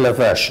particular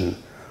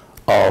version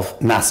of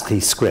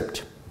Nasri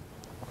script?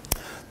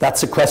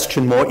 That's a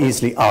question more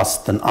easily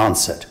asked than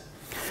answered.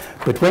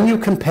 But when you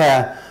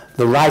compare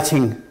the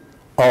writing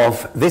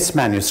of this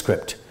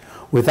manuscript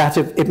with that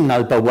of Ibn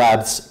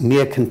al-Bawab's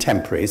near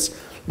contemporaries,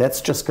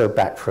 let's just go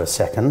back for a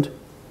second,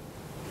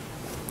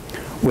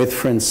 with,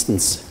 for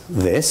instance,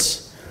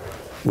 this,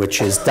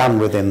 which is done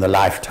within the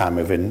lifetime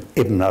of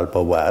Ibn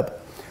al-Bawab,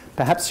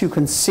 perhaps you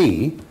can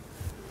see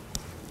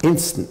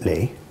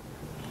instantly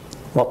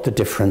what the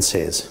difference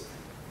is.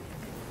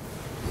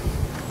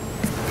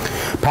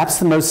 Perhaps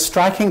the most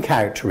striking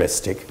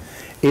characteristic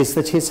is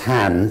that his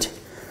hand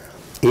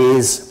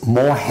is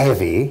more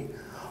heavy,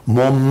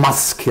 more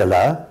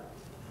muscular,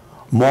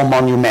 more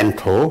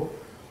monumental,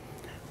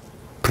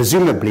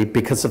 presumably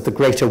because of the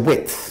greater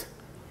width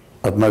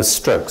of most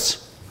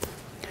strokes.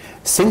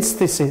 Since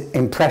this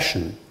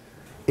impression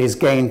is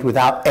gained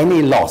without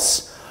any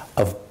loss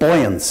of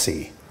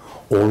buoyancy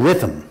or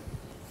rhythm,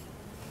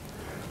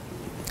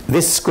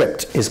 this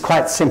script is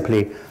quite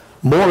simply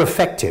more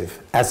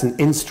effective as an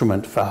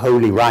instrument for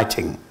holy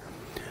writing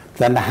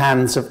than the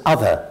hands of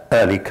other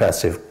early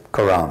cursive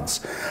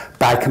Qurans.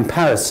 By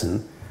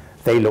comparison,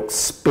 they look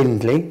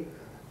spindly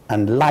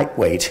and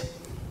lightweight.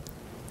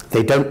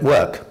 They don't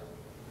work.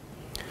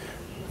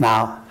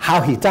 Now,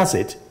 how he does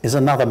it is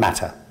another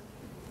matter.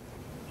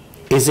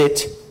 Is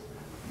it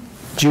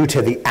due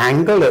to the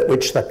angle at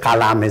which the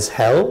qalam is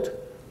held,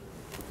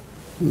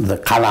 the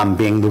qalam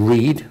being the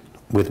reed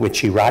with which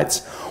he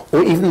writes,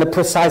 or even the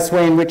precise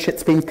way in which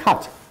it's been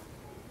cut?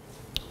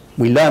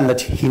 We learn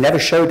that he never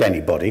showed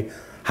anybody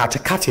how to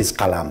cut his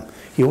qalam.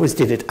 He always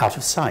did it out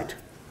of sight.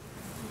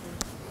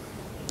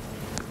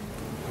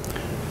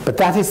 But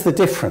that is the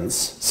difference.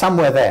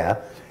 Somewhere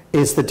there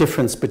is the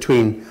difference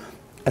between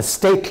a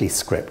stately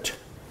script,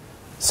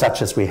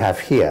 such as we have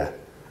here,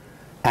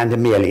 and a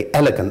merely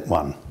elegant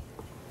one.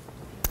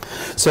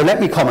 So let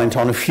me comment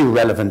on a few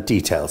relevant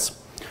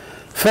details.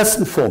 First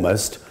and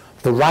foremost,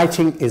 the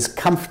writing is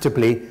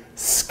comfortably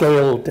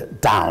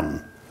scaled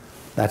down.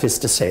 That is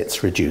to say,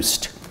 it's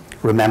reduced.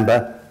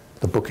 Remember,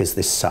 the book is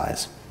this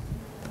size.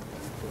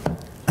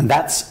 And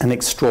that's an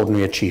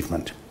extraordinary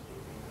achievement.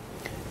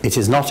 It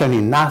is not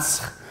only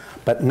nasr,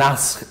 but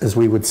nasr, as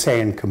we would say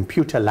in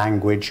computer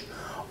language,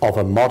 of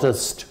a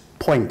modest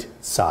point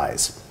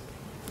size.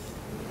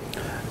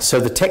 So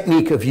the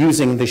technique of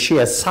using the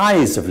sheer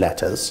size of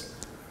letters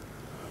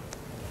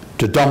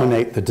to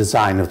dominate the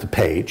design of the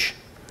page,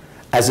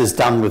 as is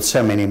done with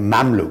so many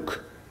Mamluk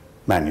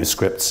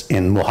manuscripts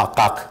in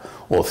Muhaqqaq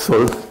or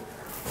Thulth,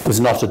 was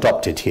not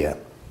adopted here.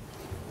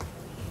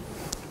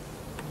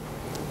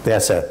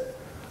 There's a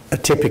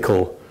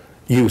typical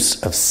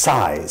use of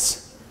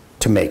size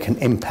to make an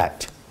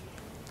impact.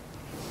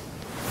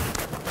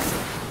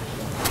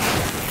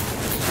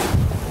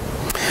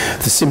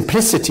 The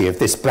simplicity of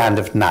this brand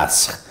of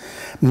Nasr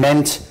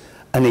meant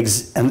an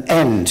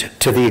end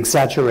to the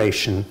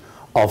exaggeration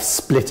of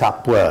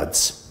split-up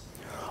words,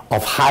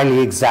 of highly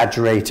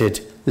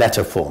exaggerated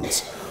letter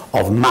forms,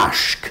 of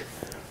mashk,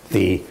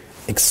 the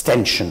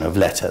extension of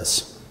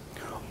letters,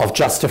 of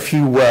just a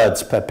few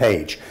words per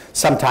page,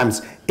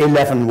 sometimes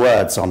 11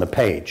 words on a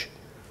page.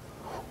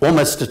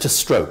 Almost at a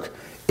stroke,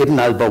 Ibn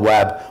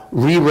al-Bawab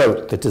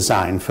rewrote the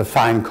design for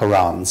fine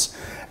Qurans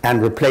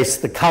and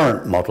replaced the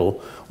current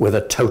model with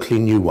a totally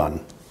new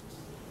one.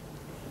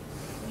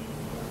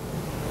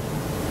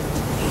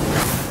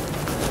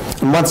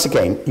 And once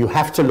again, you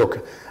have to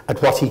look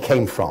at what he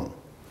came from.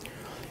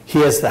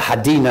 Here's the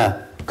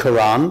Hadina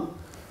Quran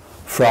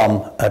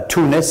from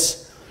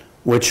Tunis,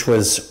 which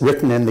was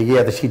written in the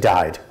year that he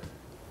died.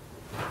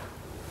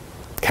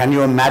 Can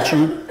you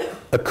imagine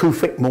a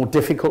Kufic more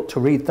difficult to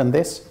read than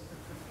this?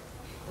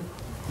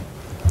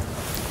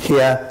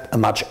 Here, a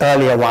much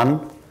earlier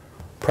one,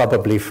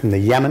 probably from the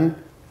Yemen.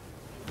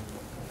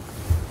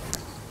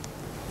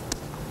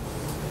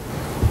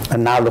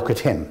 And now look at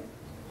him.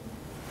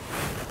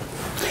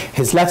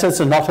 His letters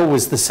are not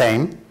always the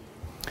same,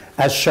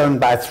 as shown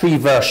by 3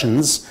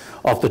 versions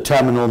of the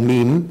terminal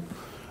meme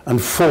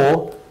and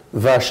 4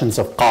 versions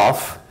of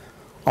qaf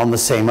on the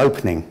same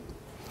opening.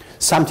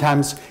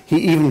 Sometimes he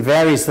even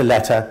varies the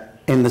letter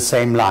in the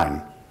same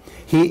line.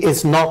 He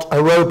is not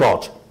a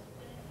robot.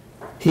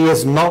 He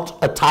is not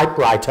a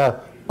typewriter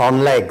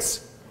on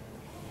legs.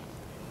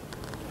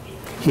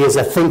 He is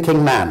a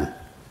thinking man.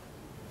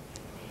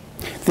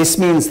 This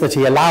means that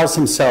he allows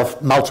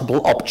himself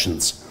multiple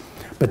options,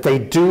 but they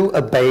do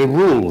obey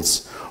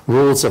rules,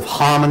 rules of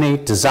harmony,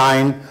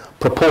 design,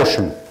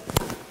 proportion.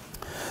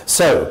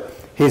 So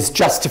his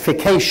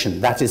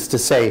justification, that is to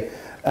say,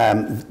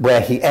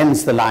 where he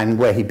ends the line,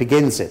 where he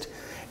begins it,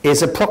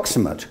 is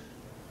approximate,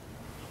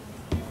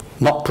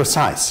 not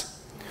precise.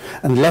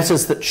 And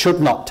letters that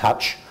should not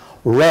touch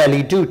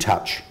rarely do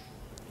touch.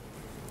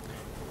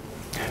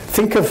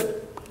 Think of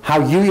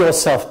how you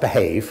yourself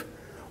behave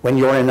when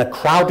you're in a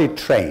crowded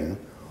train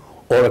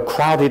or a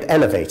crowded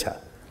elevator.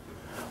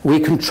 We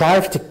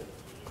contrive to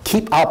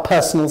keep our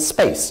personal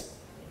space.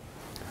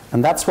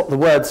 And that's what the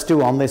words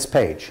do on this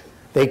page.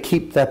 They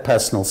keep their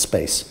personal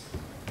space.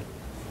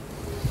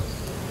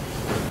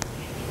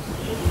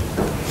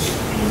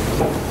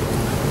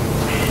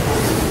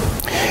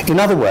 In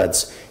other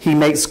words, he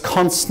makes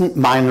constant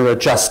minor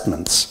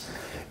adjustments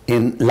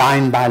in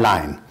line by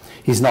line.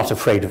 He's not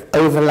afraid of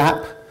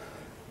overlap.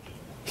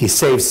 He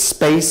saves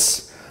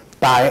space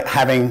by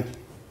having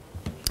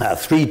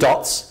 3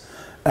 dots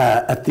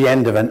at the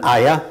end of an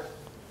ayah.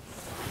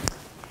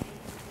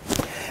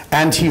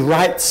 And he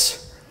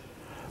writes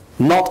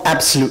not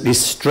absolutely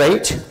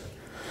straight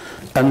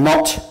and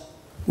not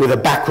with a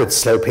backward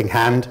sloping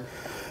hand,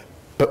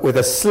 but with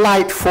a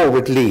slight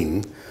forward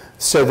lean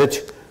so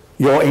that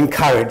you're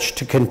encouraged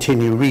to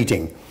continue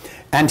reading.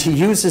 And he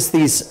uses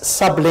these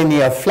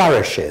sublinear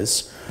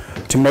flourishes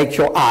to make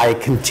your eye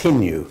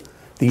continue,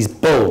 these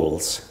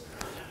bowls,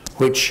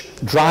 which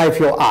drive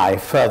your eye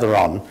further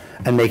on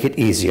and make it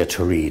easier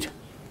to read.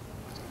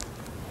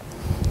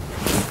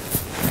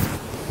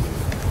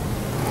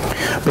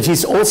 But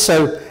he's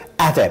also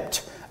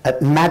adept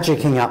at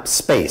magicking up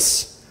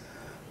space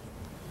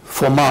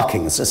for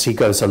markings as he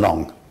goes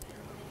along.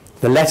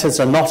 The letters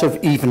are not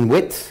of even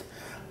width,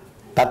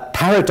 but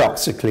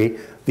paradoxically,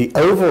 the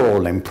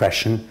overall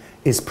impression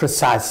is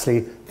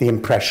precisely the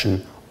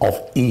impression of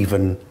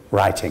even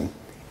writing.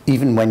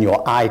 Even when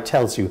your eye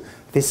tells you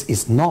this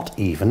is not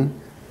even,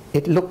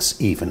 it looks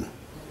even.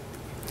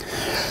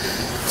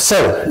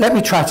 So let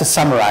me try to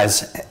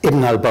summarize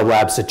Ibn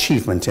al-Bawab's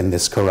achievement in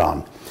this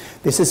Quran.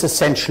 This is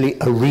essentially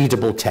a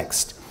readable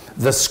text.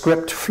 The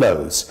script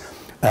flows.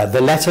 The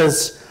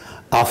letters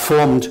are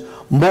formed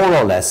more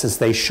or less as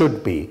they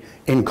should be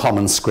in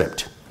common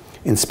script.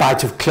 In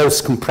spite of close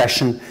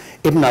compression,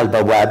 Ibn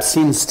al-Bawab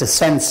seems to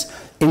sense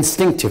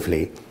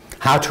instinctively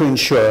how to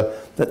ensure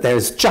that there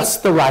is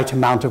just the right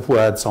amount of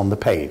words on the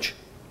page,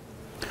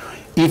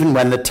 even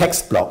when the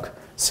text block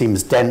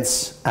seems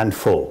dense and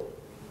full.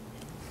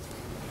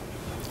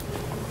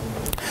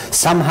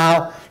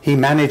 Somehow he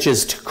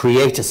manages to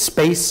create a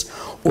space,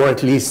 or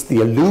at least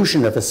the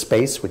illusion of a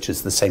space, which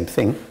is the same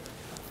thing.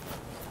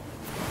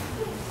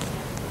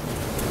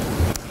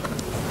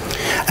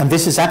 And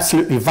this is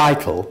absolutely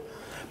vital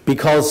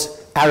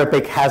because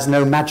Arabic has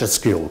no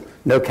majuscule,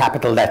 no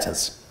capital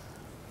letters,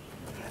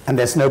 and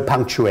there's no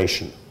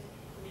punctuation.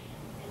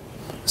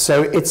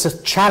 So it's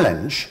a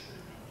challenge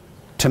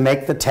to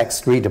make the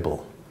text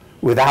readable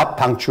without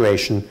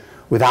punctuation,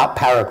 without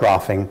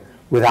paragraphing,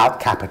 without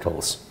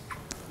capitals.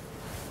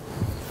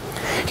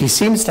 He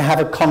seems to have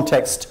a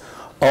context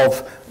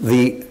of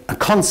the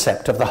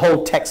concept of the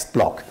whole text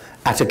block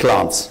at a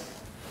glance.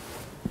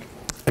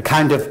 A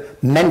kind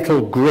of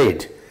mental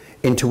grid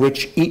into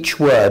which each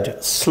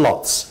word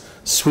slots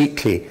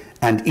sweetly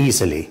and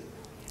easily,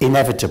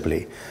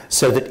 inevitably,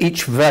 so that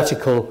each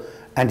vertical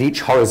and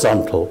each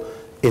horizontal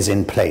is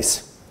in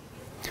place.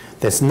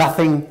 There's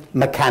nothing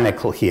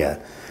mechanical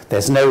here.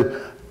 There's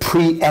no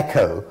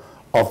pre-echo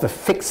of the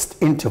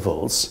fixed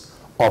intervals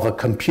of a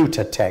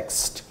computer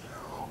text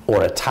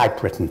or a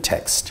typewritten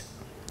text.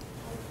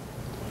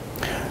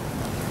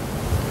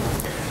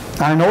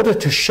 Now, in order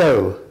to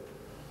show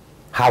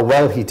how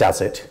well he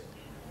does it,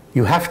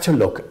 you have to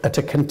look at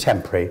a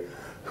contemporary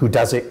who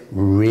does it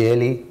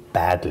really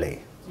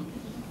badly.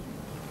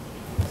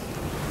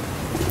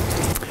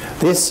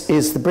 This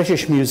is the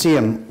British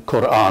Museum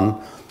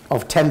Quran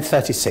of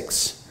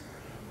 1036,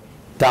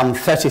 done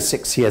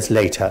 36 years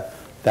later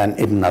than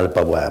Ibn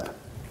al-Bawab.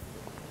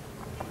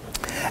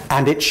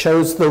 And it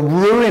shows the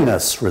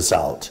ruinous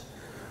result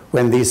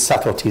when these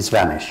subtleties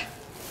vanish.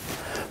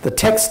 The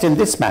text in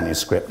this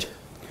manuscript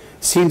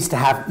seems to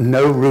have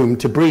no room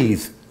to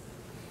breathe.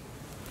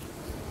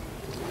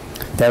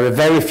 There are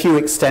very few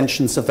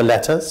extensions of the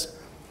letters,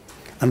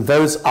 and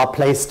those are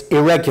placed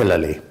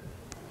irregularly,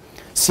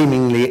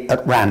 seemingly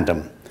at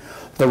random.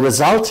 The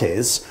result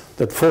is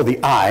that for the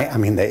eye, I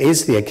mean, there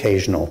is the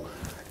occasional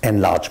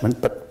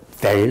enlargement, but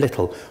very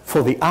little.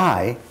 For the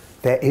eye,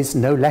 there is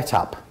no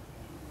let-up.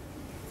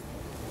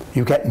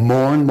 You get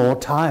more and more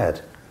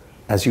tired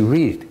as you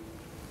read.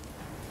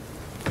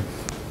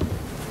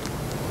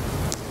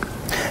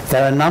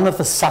 There are none of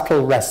the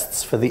subtle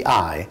rests for the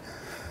eye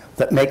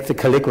that make the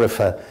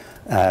calligraphy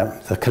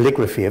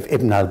of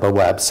Ibn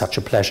al-Bawab such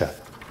a pleasure.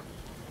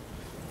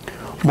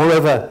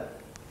 Moreover,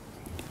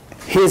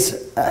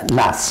 his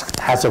nas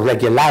has a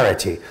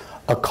regularity,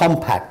 a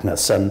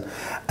compactness, and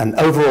an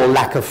overall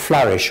lack of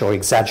flourish or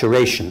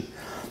exaggeration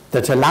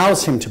that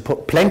allows him to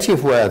put plenty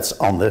of words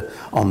on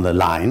the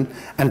line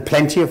and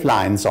plenty of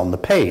lines on the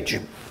page.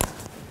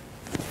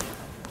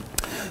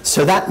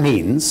 So that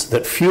means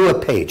that fewer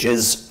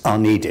pages are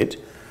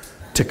needed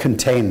to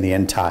contain the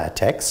entire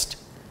text,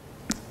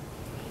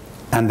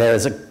 and there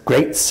is a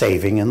great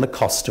saving in the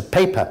cost of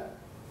paper.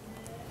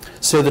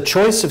 So the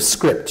choice of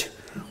script,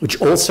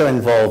 which also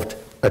involved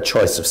a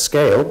choice of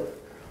scale,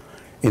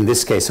 in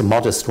this case a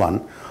modest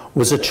one,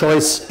 was a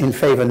choice in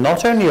favor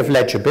not only of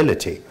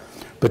legibility,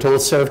 but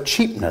also of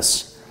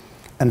cheapness,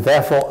 and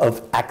therefore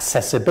of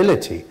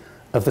accessibility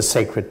of the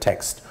sacred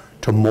text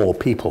to more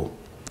people.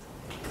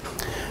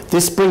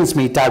 This brings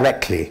me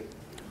directly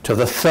to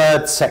the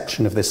third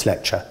section of this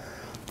lecture,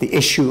 the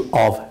issue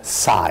of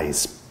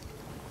size.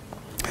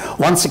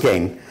 Once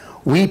again,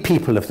 we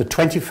people of the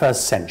 21st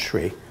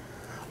century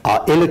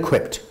are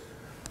ill-equipped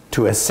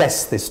to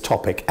assess this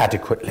topic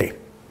adequately.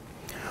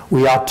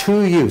 We are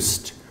too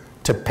used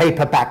to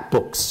paperback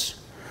books,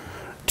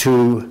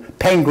 to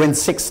Penguin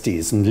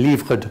 60s and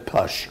Livre de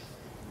Poche.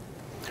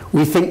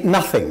 We think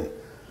nothing,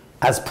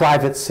 as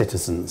private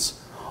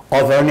citizens,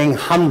 of owning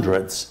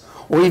hundreds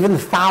or even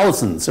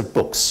thousands of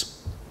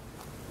books.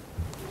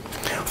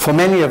 For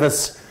many of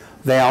us,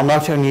 they are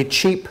not only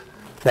cheap,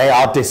 they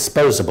are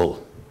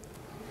disposable.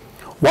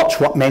 Watch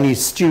what many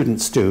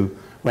students do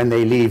when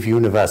they leave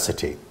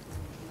university.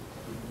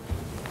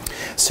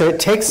 So it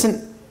takes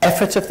an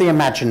effort of the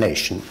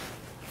imagination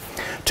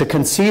to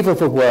conceive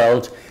of a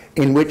world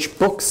in which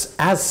books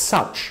as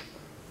such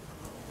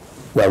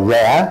were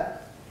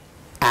rare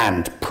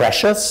and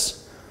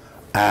precious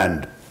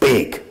and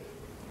big.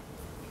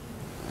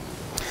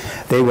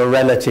 They were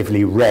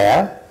relatively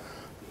rare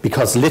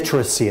because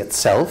literacy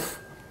itself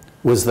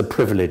was the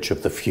privilege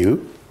of the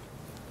few.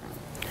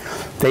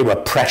 They were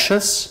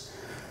precious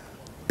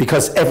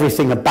because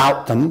everything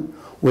about them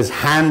was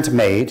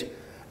handmade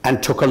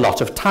and took a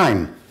lot of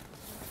time,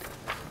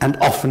 and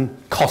often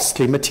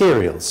costly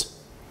materials,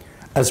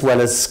 as well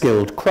as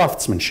skilled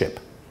craftsmanship.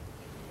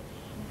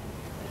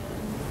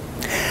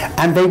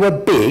 And they were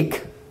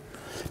big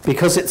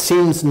because it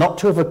seems not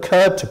to have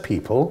occurred to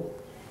people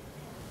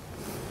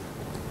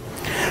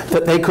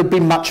that they could be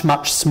much,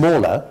 much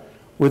smaller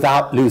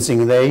without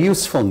losing their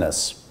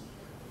usefulness.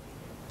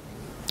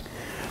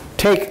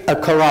 Take a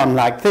Quran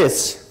like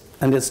this,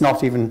 and it's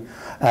not even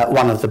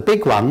one of the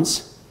big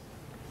ones.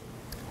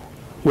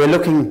 We're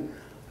looking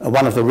at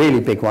one of the really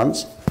big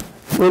ones.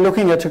 We're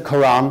looking at a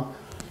Quran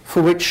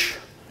for which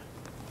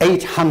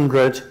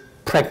 800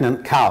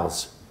 pregnant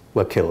cows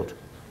were killed.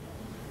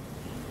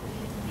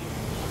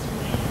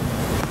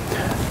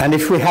 And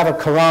if we have a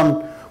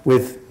Quran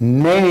with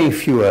many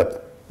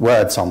fewer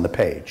words on the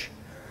page,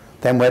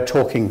 then we're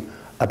talking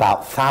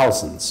about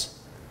thousands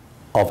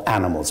of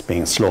animals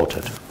being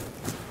slaughtered.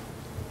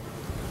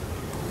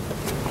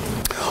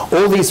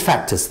 All these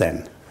factors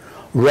then,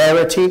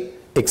 rarity,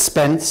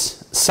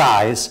 expense,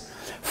 size,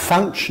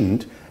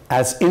 functioned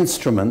as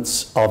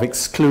instruments of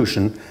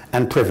exclusion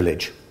and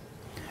privilege.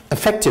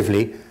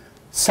 Effectively,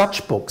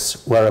 such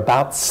books were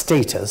about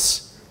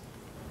status,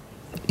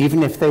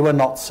 even if they were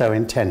not so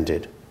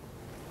intended.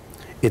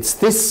 It's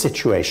this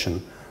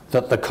situation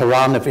that the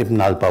Quran of Ibn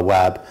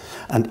al-Bawab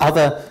and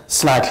other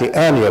slightly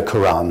earlier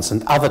Qurans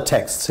and other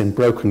texts in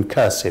broken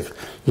cursive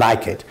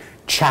like it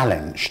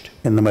challenged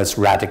in the most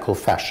radical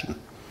fashion.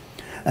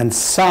 And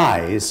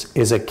size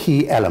is a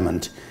key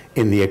element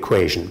in the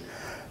equation.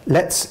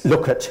 Let's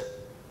look at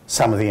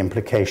some of the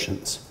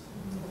implications.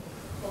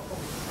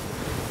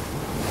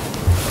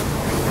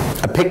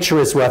 A picture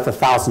is worth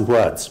 1,000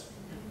 words.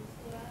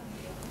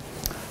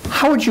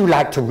 How would you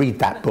like to read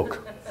that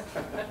book?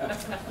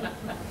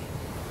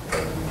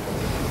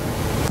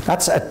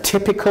 That's a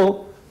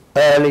typical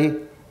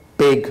early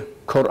big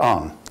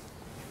Quran.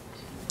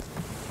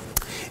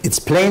 It's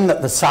plain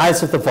that the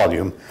size of the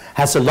volume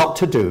has a lot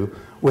to do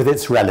with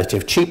its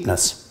relative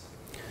cheapness.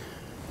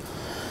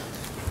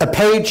 A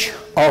page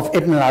of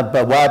Ibn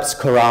al-Bawab's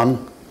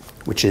Quran,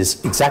 which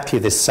is exactly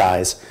this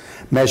size,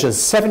 measures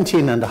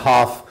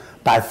 17.5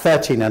 by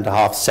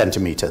 13.5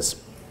 centimeters,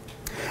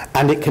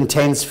 and it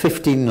contains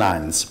 15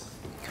 lines.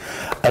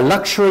 A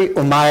luxury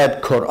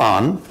Umayyad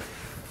Quran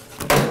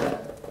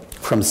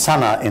from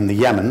Sana'a in the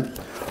Yemen,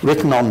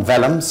 written on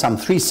vellum some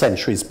 3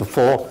 centuries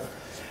before,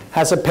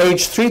 has a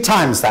page 3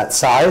 times that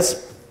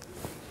size.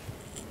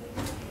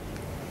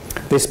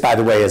 This, by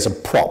the way, is a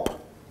prop,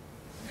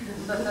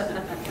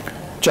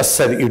 just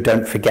so that you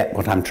don't forget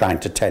what I'm trying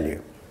to tell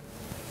you.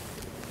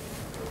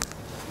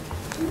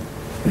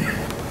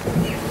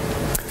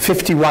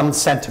 51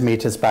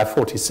 centimeters by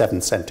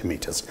 47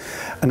 centimeters.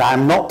 And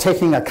I'm not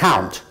taking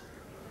account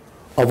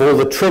of all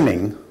the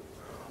trimming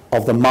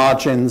of the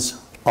margins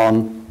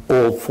on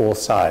all 4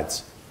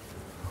 sides,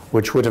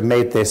 which would have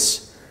made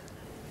this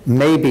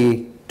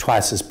maybe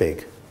twice as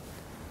big.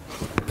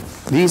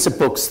 These are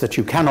books that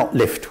you cannot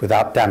lift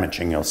without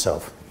damaging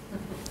yourself.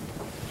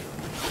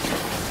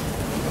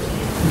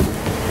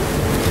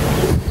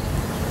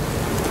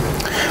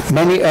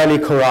 Many early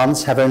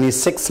Qurans have only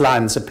 6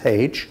 lines a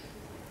page.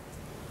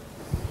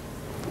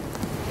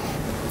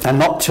 And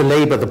not to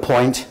labor the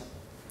point,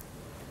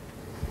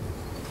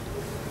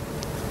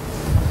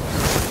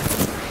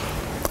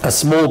 a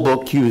small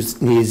book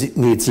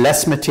needs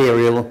less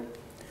material,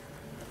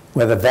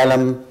 whether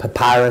vellum,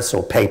 papyrus,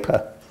 or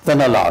paper,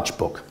 than a large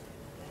book.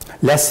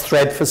 Less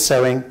thread for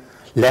sewing,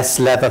 less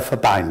leather for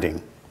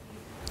binding.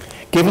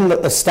 Given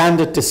that the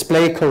standard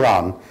display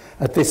Quran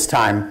at this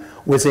time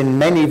was in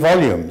many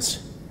volumes,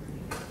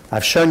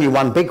 I've shown you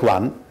one big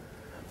one,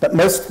 but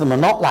most of them are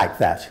not like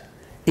that.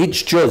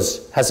 Each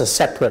juz is a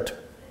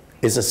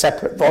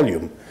separate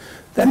volume.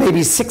 There may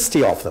be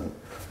 60 of them.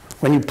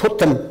 When you put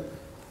them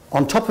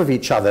on top of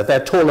each other,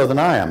 they're taller than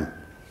I am.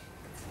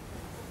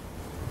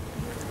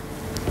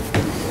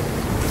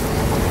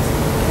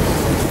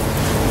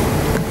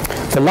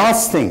 The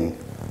last thing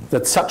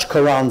that such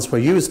Qurans were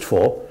used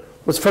for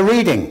was for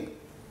reading.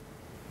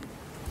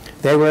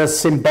 They were a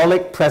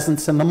symbolic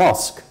presence in the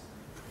mosque,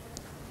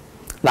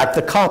 like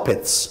the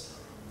carpets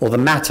or the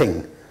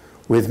matting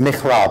with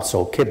mihrabs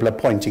or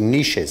qibla-pointing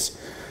niches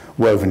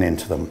woven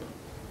into them.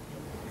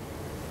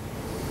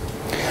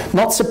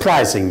 Not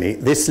surprisingly,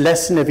 this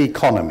lesson of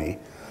economy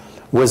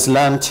was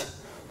learnt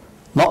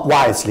not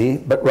wisely,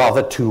 but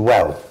rather too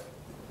well.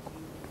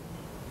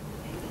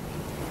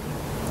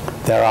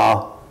 There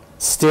are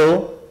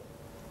still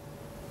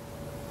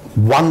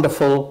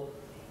wonderful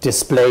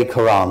display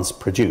Qurans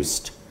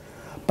produced,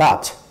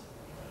 but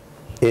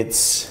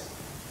this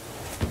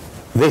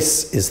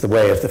is the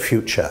way of the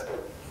future.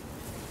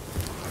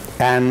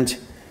 And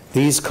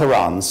these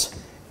Qurans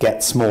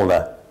get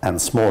smaller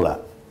and smaller.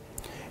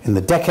 In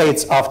the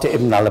decades after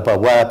Ibn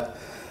al-Bawab,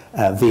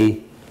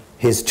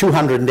 his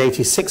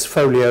 286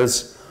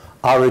 folios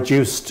are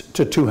reduced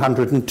to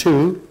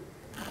 202,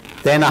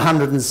 then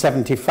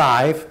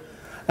 175,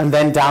 and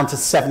then down to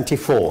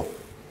 74,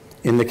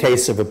 in the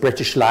case of a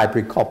British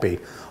Library copy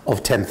of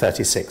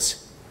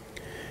 1036.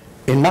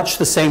 In much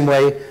the same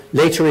way,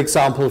 later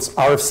examples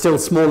are of still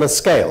smaller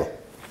scale.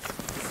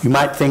 You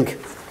might think,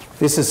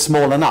 this is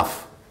small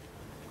enough,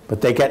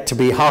 but they get to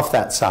be half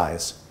that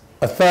size,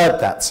 a third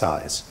that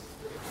size.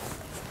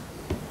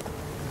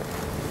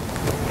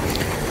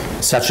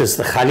 Such as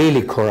the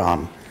Khalili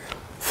Quran,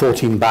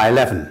 14 by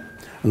 11,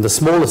 and the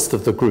smallest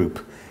of the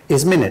group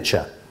is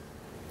miniature.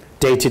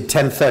 Dated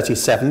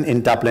 1037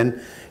 in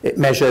Dublin, it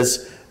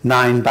measures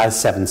 9 by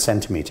 7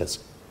 centimeters.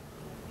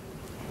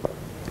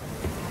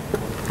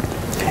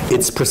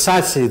 It's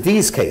precisely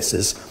these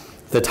cases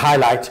that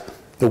highlight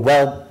the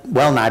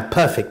well-nigh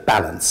perfect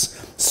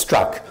balance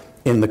struck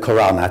in the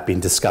Quran I've been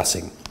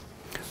discussing,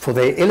 for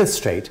they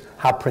illustrate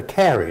how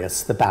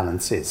precarious the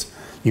balance is.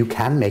 You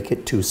can make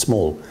it too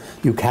small.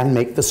 You can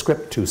make the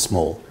script too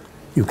small.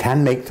 You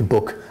can make the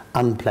book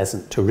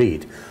unpleasant to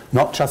read,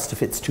 not just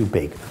if it's too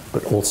big,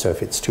 but also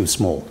if it's too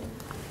small.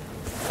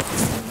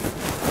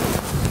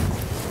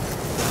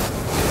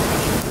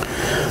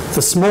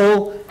 The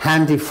small,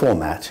 handy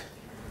format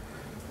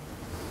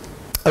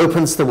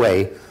opens the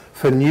way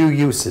for new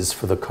uses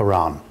for the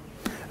Quran,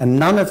 and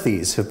none of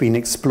these have been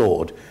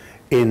explored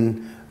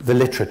in the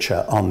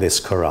literature on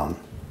this Quran.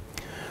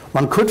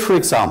 One could, for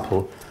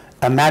example,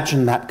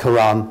 imagine that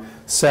Quran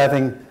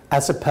serving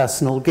as a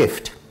personal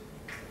gift.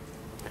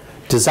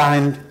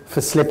 designed for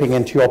slipping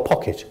into your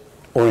pocket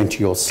or into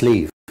your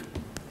sleeve.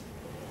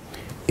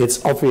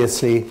 It's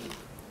obviously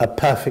a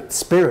perfect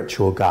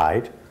spiritual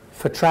guide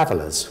for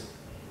travelers.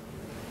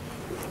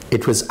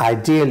 It was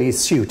ideally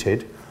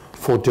suited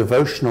for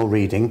devotional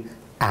reading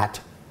at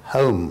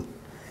home,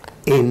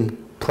 in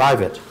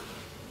private,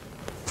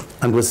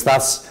 and was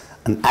thus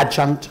an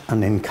adjunct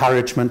and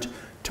encouragement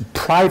to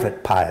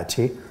private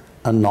piety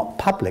and not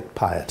public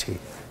piety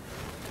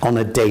on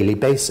a daily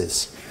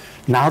basis.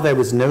 Now there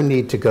was no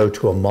need to go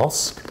to a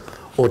mosque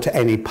or to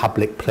any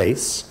public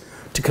place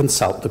to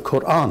consult the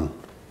Quran.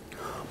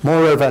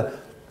 Moreover,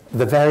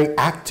 the very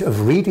act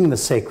of reading the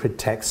sacred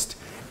text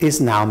is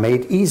now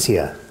made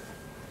easier.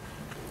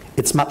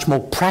 It's much more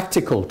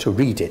practical to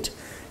read it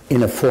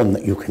in a form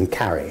that you can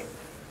carry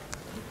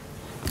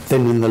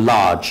than in the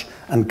large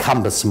and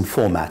cumbersome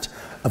format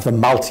of the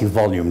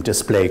multi-volume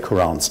display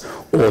Qurans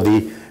or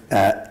the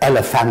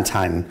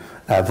elephantine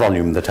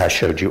volume that I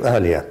showed you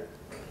earlier.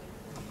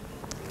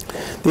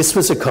 This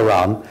was a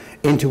Quran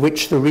into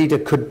which the reader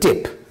could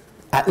dip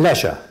at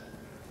leisure,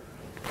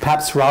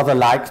 perhaps rather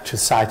like, to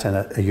cite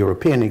a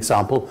European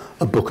example,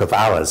 a book of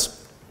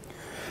hours.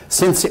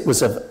 Since it was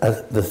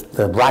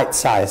the right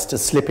size to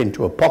slip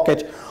into a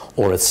pocket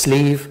or a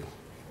sleeve,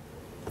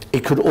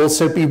 it could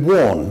also be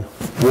worn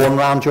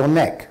round your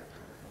neck,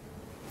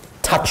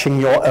 touching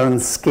your own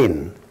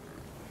skin,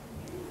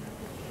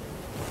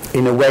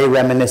 in a way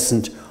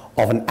reminiscent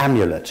of an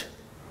amulet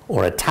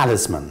or a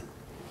talisman.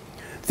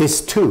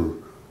 This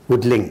too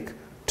would link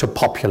to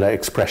popular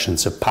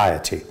expressions of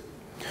piety.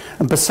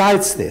 And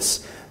besides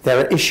this,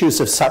 there are issues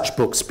of such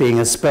books being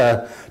a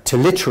spur to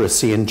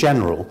literacy in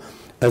general,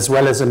 as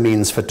well as a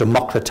means for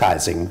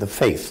democratizing the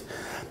faith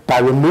by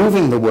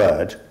removing the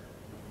word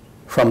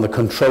from the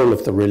control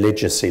of the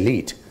religious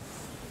elite,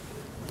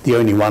 the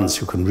only ones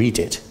who can read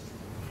it,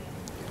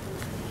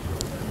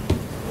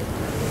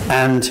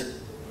 and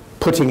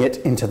putting it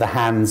into the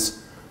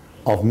hands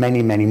of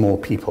many, many more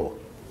people.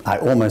 I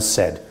almost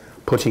said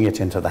putting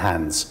it into the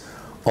hands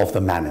of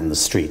the man in the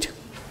street.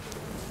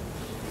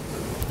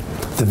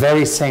 The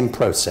very same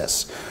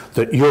process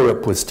that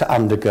Europe was to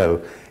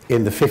undergo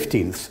in the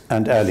 15th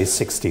and early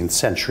 16th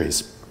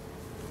centuries.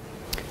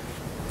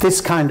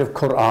 This kind of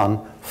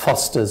Quran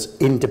fosters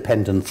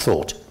independent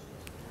thought.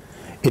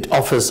 It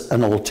offers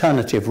an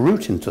alternative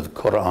route into the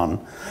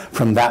Quran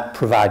from that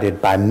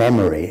provided by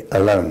memory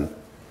alone.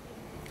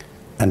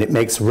 And it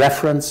makes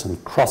reference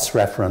and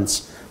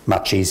cross-reference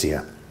much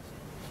easier.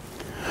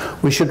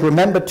 We should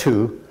remember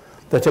too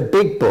that a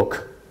big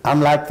book,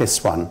 unlike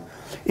this one,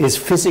 is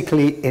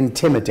physically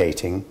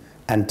intimidating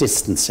and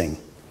distancing.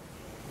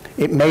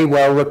 It may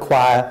well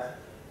require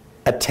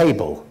a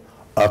table,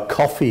 a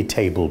coffee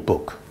table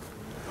book,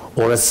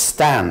 or a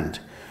stand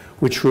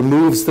which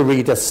removes the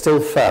reader still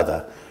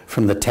further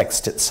from the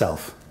text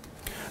itself.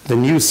 The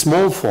new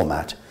small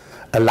format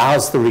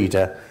allows the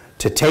reader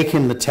to take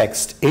in the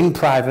text in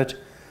private,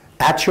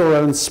 at your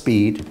own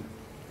speed.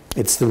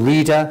 It's the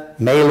reader,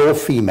 male or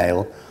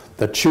female,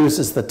 that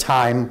chooses the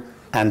time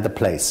and the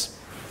place,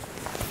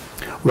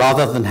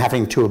 rather than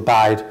having to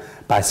abide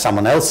by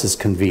someone else's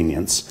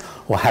convenience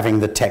or having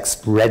the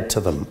text read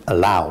to them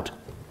aloud.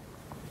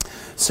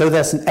 So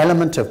there's an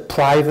element of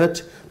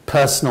private,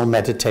 personal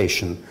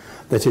meditation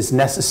that is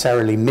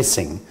necessarily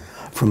missing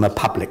from a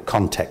public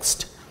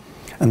context.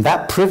 And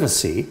that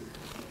privacy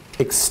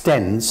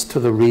extends to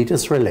the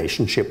reader's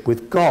relationship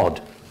with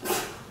God.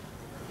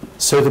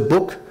 So the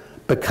book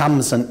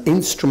becomes an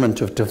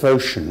instrument of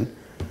devotion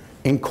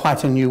in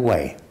quite a new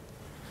way.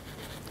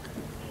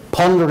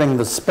 Pondering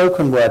the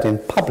spoken word in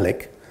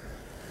public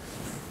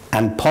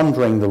and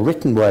pondering the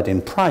written word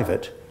in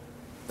private,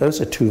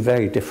 those are two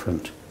very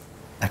different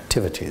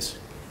activities.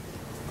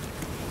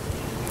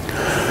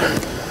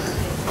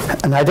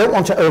 And I don't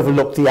want to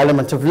overlook the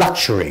element of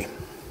luxury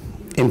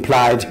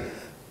implied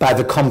by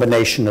the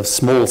combination of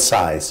small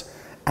size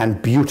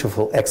and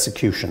beautiful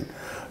execution.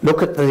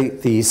 Look at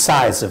the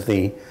size of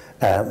the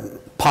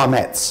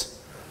palmettes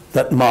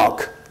that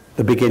mark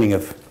the beginning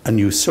of a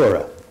new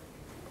surah.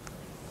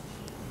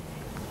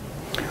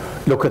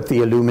 Look at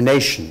the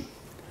illumination,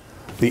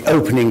 the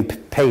opening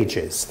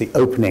pages, the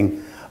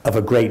opening of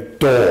a great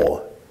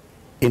door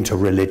into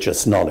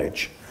religious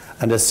knowledge,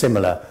 and a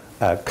similar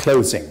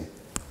closing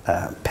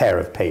pair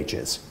of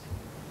pages.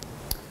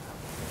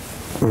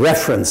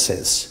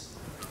 References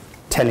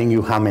telling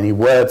you how many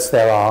words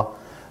there are,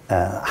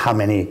 how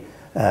many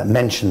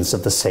mentions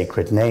of the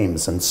sacred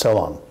names, and so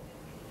on.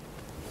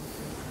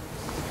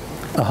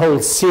 A whole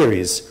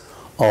series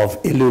of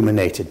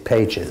illuminated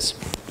pages.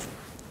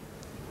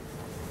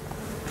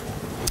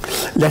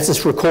 Let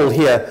us recall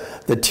here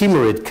the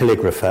Timurid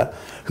calligrapher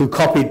who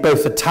copied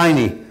both a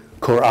tiny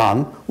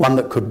Quran, one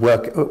that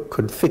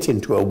could fit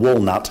into a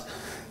walnut,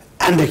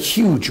 and a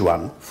huge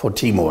one for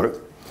Timur.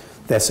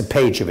 There's a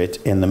page of it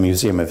in the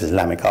Museum of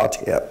Islamic Art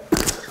here.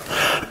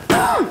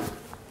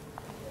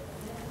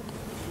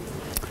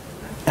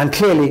 And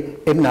clearly,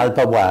 Ibn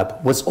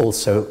al-Bawab was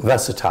also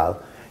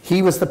versatile.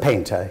 He was the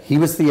painter, he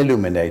was the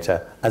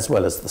illuminator, as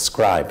well as the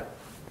scribe.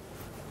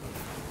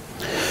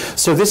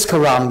 So this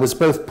Quran was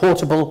both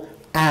portable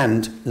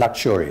and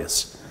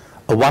luxurious,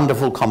 a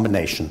wonderful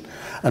combination,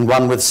 and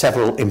one with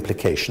several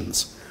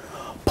implications.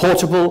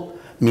 Portable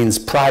means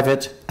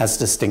private as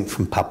distinct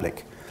from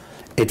public.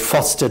 It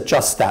fostered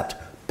just that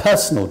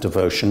personal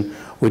devotion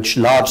which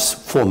large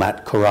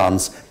format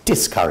Qurans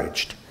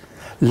discouraged.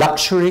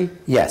 Luxury,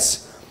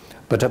 yes,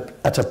 but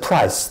at a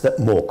price that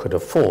more could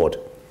afford.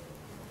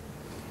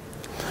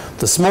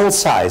 The small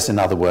size, in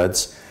other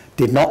words,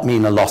 did not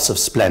mean a loss of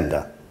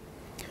splendor.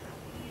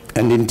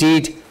 And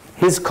indeed,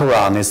 his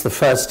Quran is the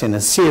first in a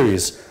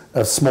series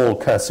of small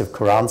cursive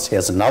Qurans.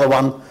 Here's another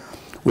one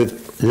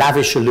with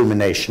lavish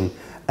illumination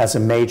as a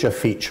major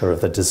feature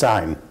of the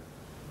design.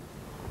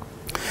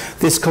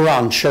 This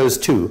Quran shows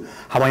too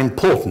how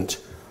important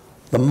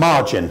the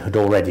margin had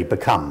already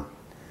become.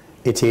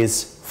 It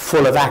is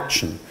full of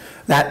action.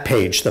 That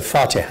page, the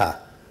Fatiha,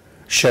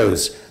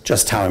 shows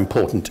just how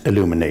important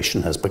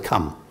illumination has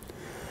become.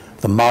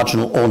 The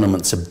marginal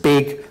ornaments are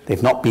big.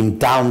 They've not been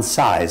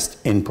downsized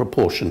in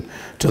proportion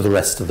to the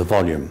rest of the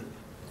volume.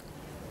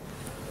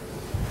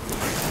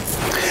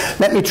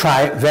 Let me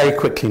try very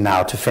quickly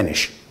now to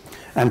finish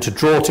and to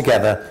draw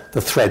together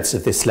the threads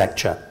of this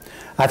lecture.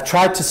 I've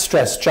tried to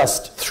stress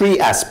just three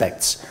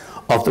aspects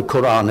of the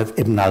Quran of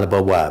Ibn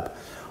al-Bawab.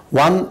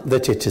 One,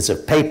 that it is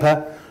of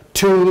paper.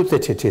 Two,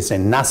 that it is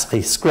in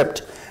Naskhi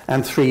script.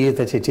 And three,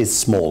 that it is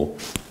small.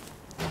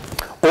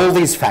 All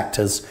these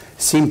factors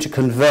seem to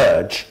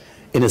converge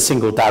in a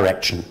single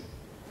direction.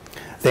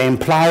 They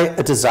imply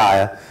a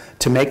desire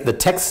to make the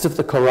text of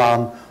the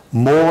Quran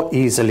more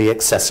easily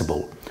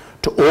accessible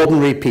to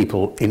ordinary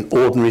people in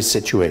ordinary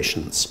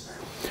situations.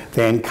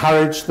 They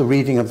encourage the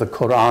reading of the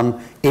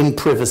Quran in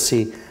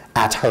privacy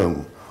at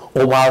home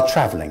or while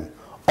traveling,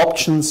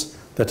 options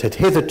that had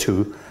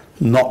hitherto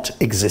not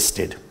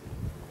existed.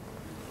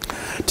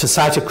 To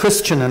cite a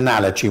Christian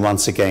analogy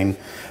once again,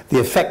 the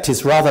effect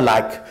is rather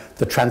like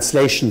the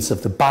translations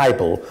of the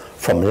Bible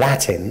from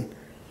Latin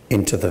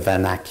into the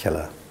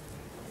vernacular.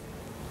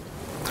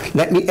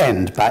 Let me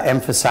end by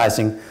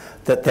emphasizing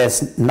that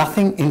there's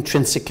nothing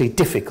intrinsically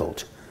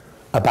difficult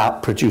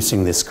about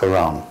producing this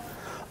Quran.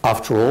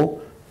 After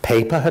all,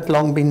 paper had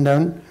long been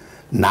known,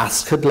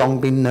 Naskh had long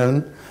been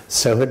known,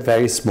 so had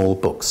very small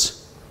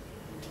books.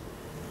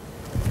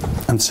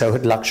 And so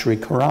had luxury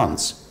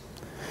Qurans.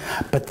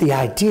 But the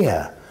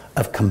idea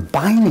of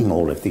combining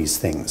all of these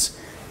things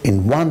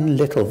in one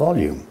little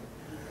volume,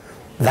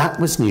 that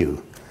was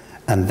new.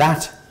 And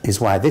that is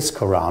why this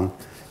Quran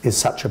is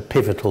such a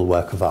pivotal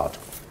work of art.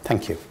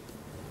 Thank you.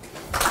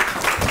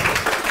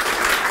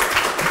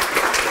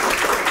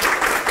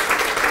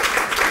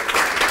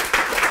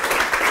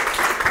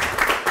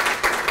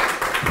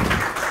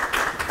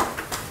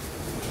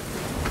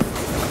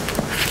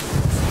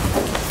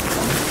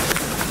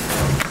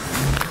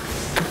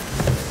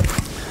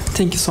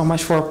 Thank you so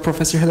much for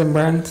Professor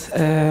Hillenbrand.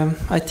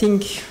 I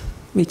think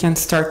we can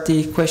start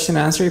the question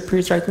and answer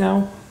period right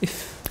now.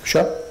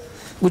 Sure.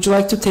 Would you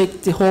like to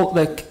take the whole,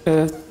 like,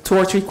 2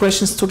 or 3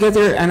 questions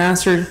together and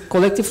answer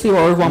collectively,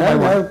 or one by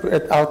one?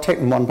 No, I'll take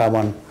them one by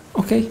one.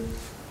 Okay.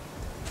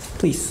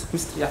 Please.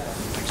 Yeah.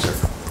 Sure.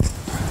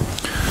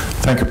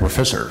 Thank you,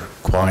 Professor.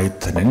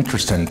 Quite an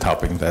interesting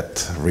topic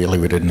that really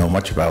we didn't know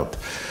much about.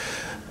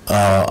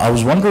 I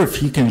was wondering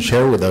if you can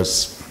share with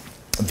us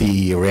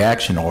the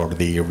reaction or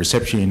the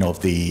reception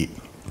of the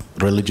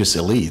religious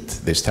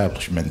elite, the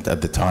establishment at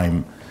the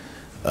time,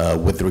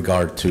 with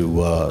regard to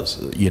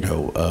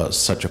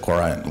such a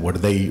Quran. Were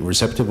they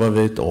receptive of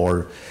it,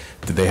 or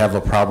did they have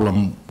a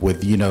problem with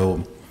the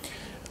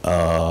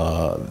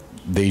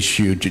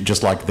issue,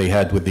 just like they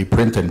had with the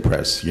printing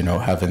press,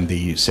 having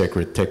the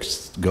sacred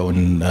text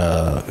going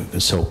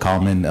so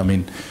common? I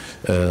mean,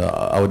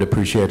 I would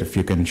appreciate if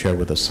you can share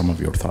with us some of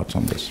your thoughts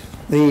on this.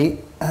 The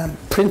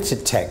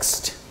printed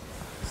text,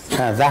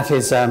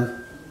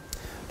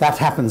 that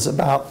happens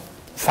about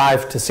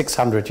 500 to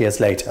 600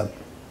 years later.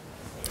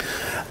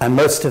 And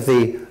most of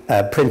the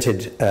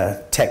printed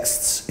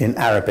texts in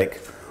Arabic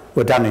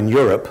were done in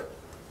Europe,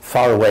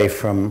 far away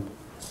from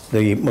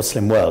the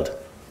Muslim world.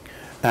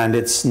 And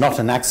it's not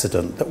an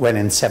accident that when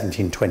in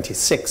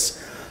 1726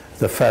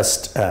 the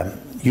first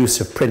use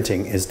of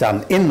printing is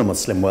done in the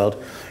Muslim world,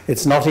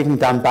 it's not even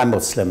done by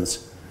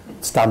Muslims,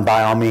 it's done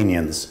by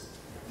Armenians.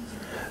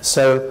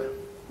 So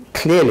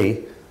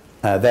clearly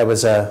there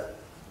was a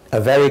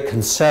very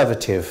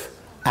conservative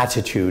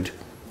attitude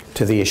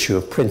to the issue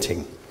of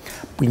printing.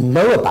 We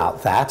know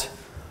about that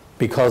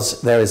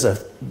because there is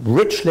a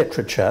rich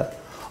literature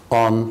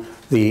on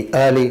the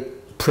early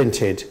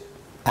printed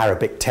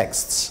Arabic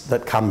texts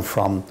that come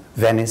from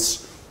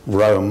Venice,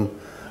 Rome,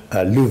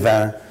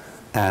 Louvain,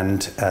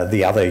 and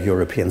the other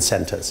European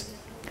centers.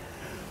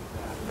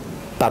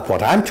 But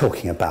what I'm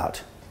talking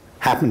about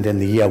happened in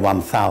the year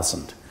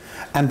 1000,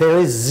 and there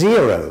is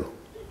zero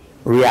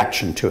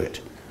reaction to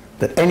it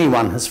that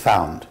anyone has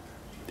found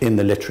in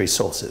the literary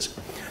sources.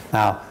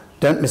 Now,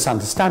 don't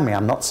misunderstand me,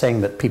 I'm not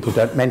saying that people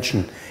don't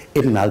mention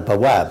Ibn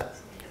al-Bawab,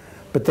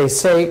 but they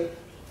say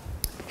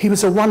he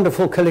was a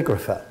wonderful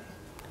calligrapher,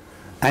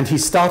 and he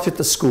started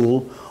the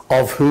school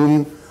of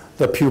whom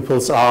the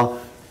pupils are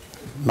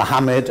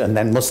Muhammad and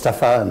then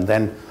Mustafa and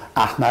then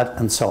Ahmad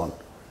and so on.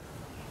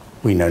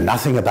 We know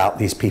nothing about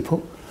these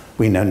people.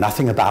 We know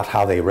nothing about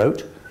how they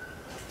wrote.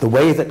 The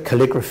way that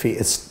calligraphy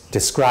is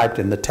described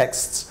in the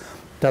texts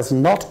does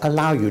not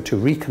allow you to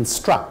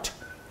reconstruct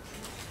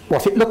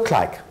what it looked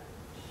like.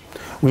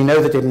 We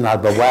know that Ibn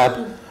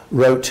al-Bawab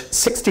wrote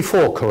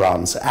 64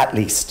 Qurans at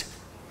least,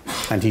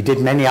 and he did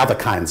many other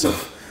kinds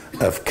of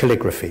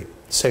calligraphy.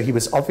 So he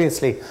was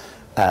obviously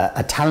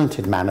a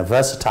talented man, a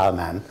versatile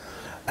man,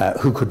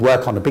 who could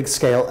work on a big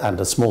scale and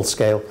a small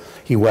scale.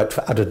 He worked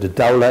for Adad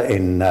ad-Dawla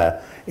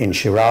in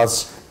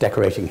Shiraz,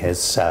 decorating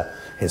his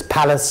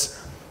palace.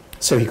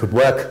 So he could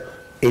work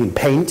in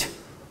paint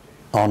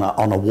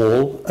on a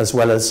wall, as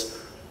well as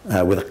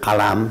with a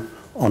qalam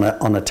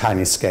on a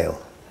tiny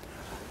scale.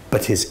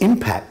 But his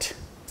impact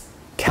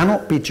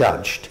cannot be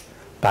judged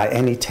by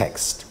any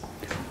text.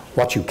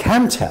 What you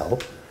can tell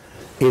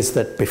is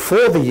that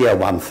before the year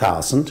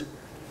 1000,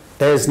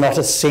 there is not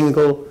a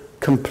single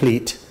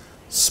complete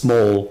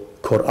small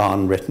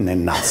Quran written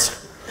in Nasr.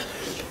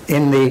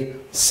 In the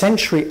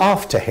century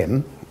after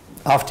him,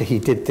 after he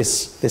did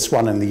this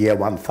one in the year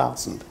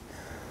 1000,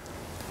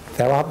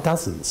 there are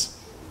dozens.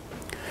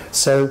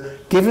 So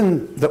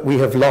given that we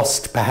have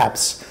lost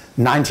perhaps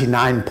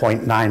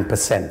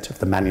 99.9% of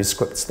the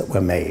manuscripts that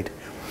were made,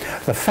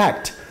 the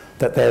fact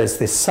that there is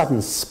this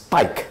sudden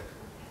spike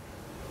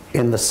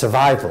in the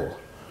survival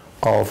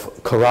of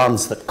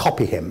Qurans that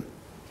copy him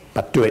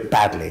but do it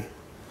badly,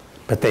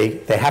 but they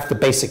have the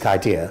basic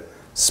idea,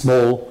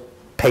 small,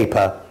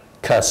 paper,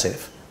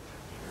 cursive.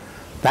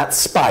 That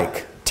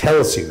spike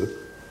tells you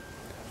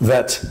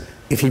that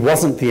if he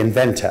wasn't the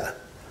inventor,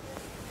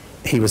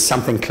 he was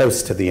something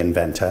close to the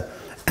inventor,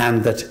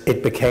 and that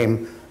it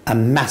became a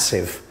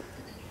massive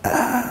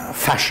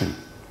fashion.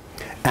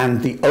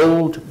 And the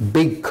old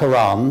big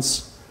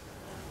Qurans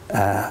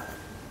are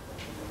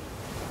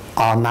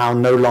now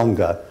no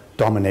longer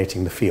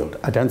dominating the field.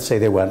 I don't say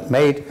they weren't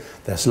made.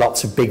 There's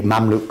lots of big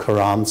Mamluk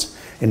Qurans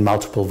in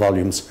multiple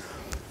volumes.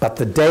 But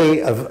the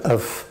day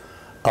of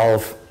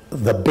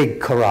the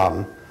big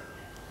Quran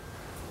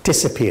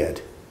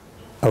disappeared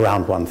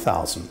around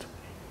 1000.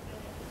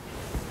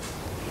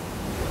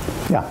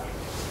 Yeah.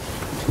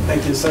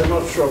 Thank you so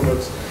much, Robert.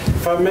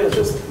 If I may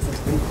just...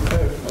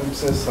 Oh, I'm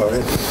so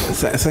sorry.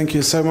 Thank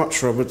you so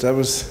much, Robert. That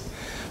was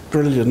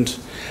brilliant.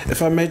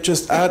 If I may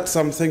just add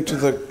something to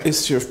the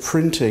issue of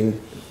printing,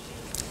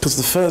 because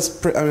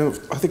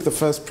I think the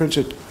first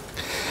printed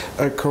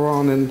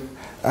Quran in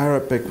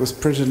Arabic was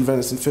printed in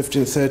Venice in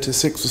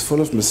 1536, was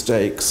full of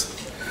mistakes,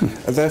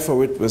 and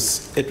therefore it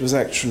was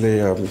actually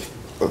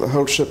the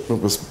whole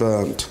shipment was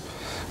burnt,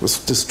 was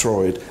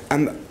destroyed,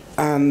 and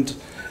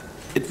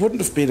it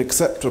wouldn't have been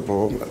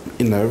acceptable,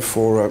 you know,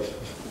 for a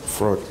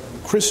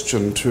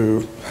Christian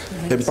to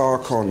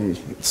embark on.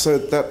 So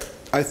that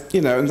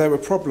and there were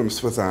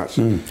problems with that.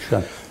 Sure.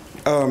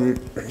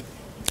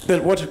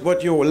 But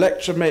what your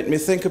lecture made me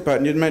think about,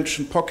 and you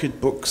mentioned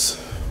pocketbooks.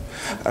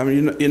 I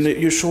mean,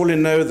 you surely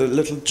know the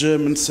little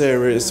German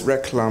series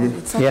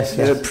Reklam. Yes,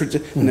 yes.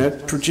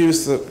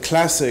 Produce the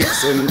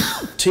classics in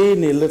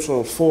teeny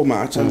little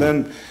format, and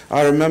then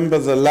I remember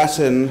the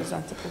Latin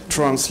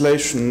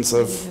translations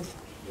of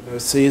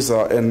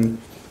Caesar in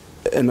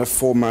a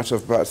format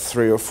of about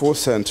 3 or 4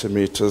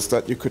 centimeters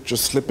that you could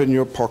just slip in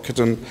your pocket,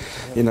 and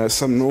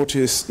some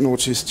naughty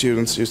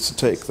students used to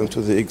take them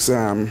to the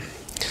exam.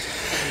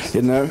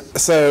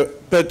 So,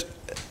 but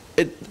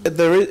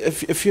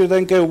if you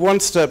then go one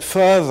step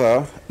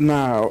further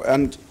now,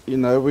 and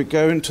we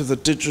go into the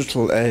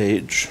digital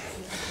age,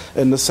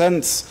 in a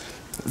sense,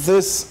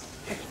 this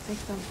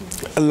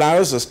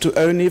allows us to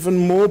own even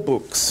more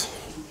books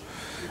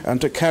and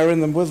to carry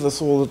them with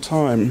us all the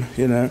time.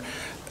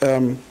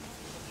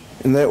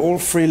 And they're all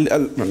freely,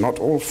 not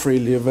all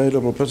freely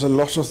available, but a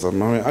lot of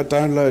them. I mean, I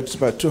downloaded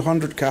about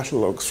 200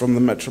 catalogues from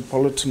the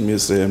Metropolitan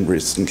Museum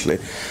recently,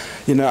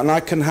 and I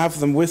can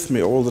have them with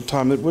me all the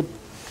time. It would,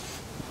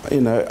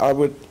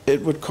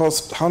 it would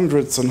cost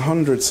hundreds and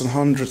hundreds and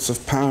hundreds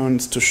of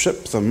pounds to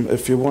ship them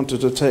if you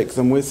wanted to take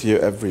them with you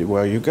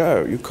everywhere you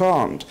go. You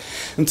can't.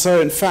 And so,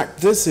 in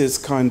fact, this is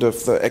kind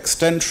of the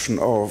extension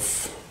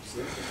of,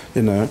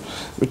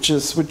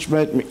 which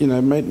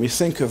made me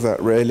think of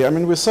that, really. I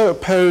mean, we're so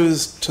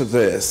opposed to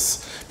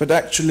this, but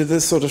actually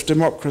this sort of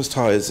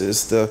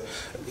democratizes the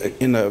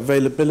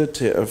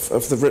availability of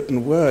the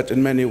written word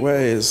in many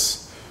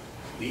ways.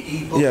 The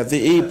e-book. Yeah, the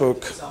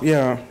e-book.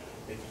 Yeah.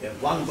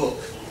 One book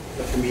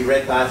that can be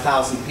read by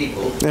 1,000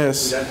 people.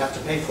 Yes. You don't have to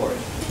pay for it.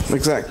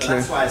 Exactly. So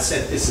that's why I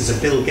said this is a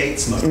Bill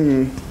Gates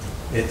moment.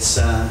 It's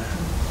the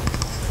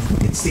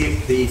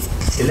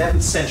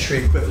 11th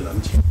century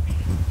equivalent.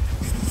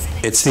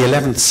 It's the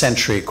 11th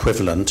century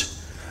equivalent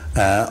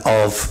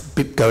of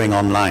going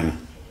online.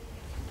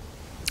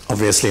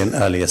 Obviously an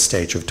earlier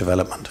stage of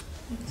development.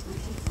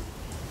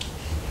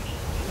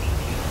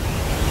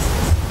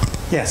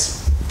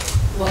 Yes?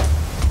 Well,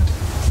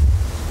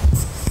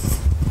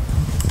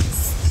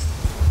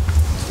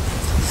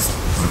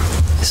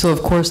 So,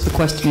 of course, the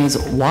question is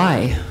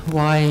why?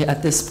 Why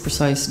at this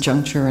precise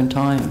juncture in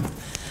time?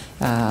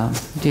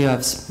 Do you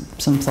have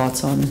some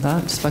thoughts on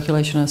that?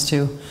 Speculation as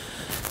to,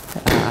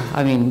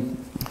 I mean,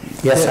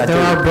 yes,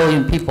 there are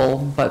brilliant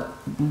people, but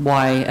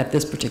why at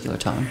this particular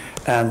time?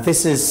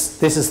 This is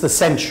the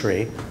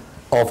century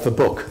of the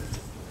book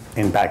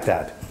in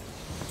Baghdad.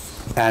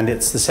 And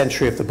it's the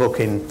century of the book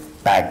in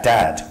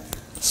Baghdad,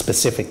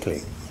 specifically,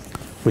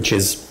 which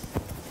is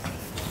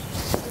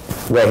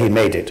where he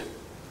made it.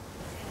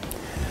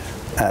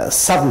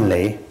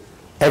 Suddenly,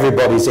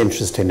 everybody's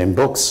interested in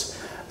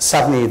books.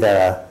 Suddenly,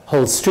 there are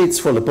whole streets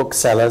full of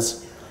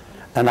booksellers.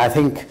 And I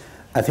think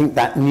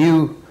that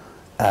new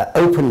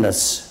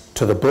openness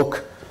to the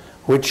book,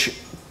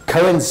 which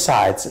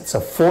coincides, it's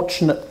a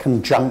fortunate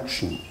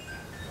conjunction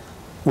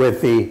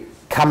with the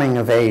coming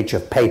of age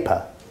of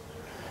paper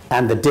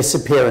and the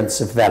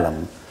disappearance of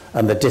vellum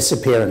and the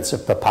disappearance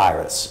of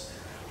papyrus.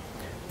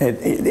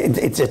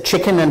 It's a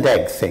chicken and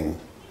egg thing,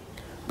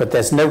 but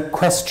there's no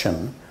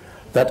question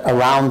that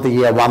around the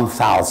year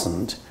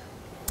 1000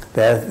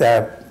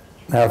 there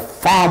are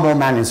far more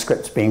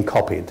manuscripts being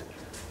copied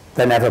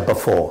than ever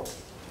before,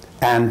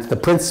 and the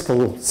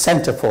principal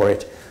center for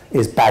it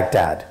is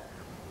Baghdad.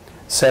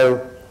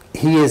 So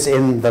he is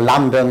in the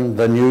London,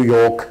 the New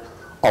York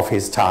of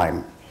his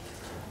time,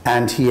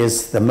 and he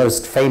is the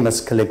most famous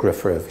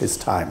calligrapher of his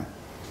time.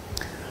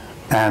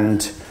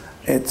 And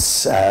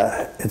it's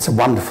a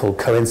wonderful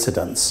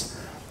coincidence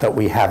that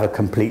we have a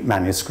complete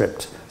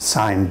manuscript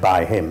signed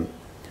by him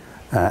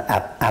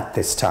at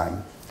this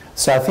time.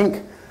 So I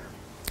think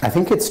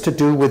it's to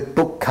do with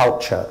book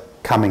culture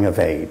coming of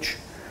age,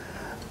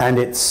 and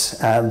it's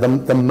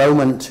the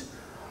moment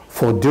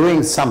for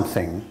doing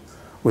something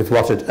with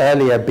what had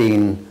earlier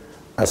been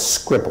a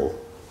scribble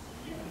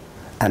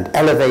and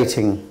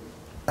elevating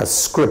a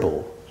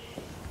scribble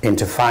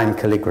into fine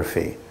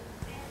calligraphy.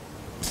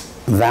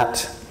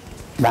 That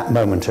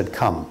moment had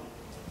come.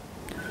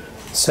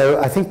 So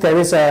I think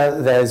there's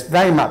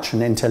very much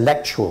an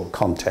intellectual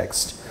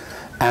context,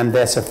 and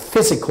there's a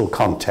physical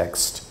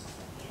context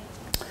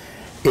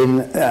in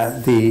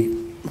the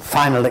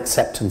final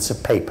acceptance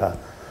of paper,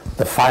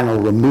 the final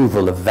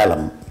removal of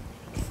vellum.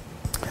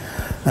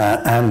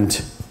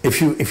 And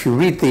if you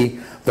read the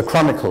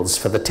chronicles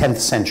for the 10th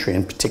century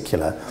in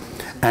particular,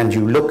 and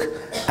you look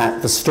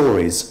at the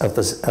stories of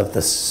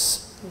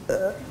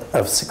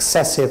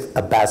successive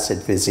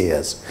Abbasid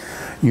viziers,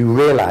 you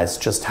realize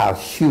just how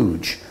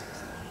huge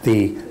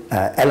the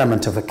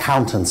element of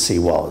accountancy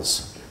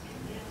was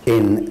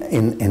in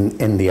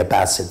the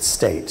Abbasid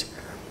state,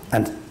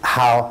 and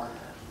how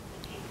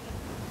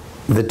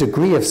the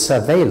degree of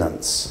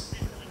surveillance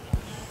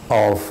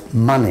of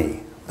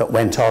money that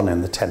went on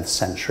in the 10th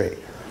century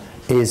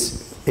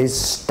is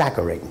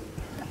staggering,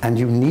 and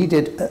you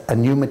needed a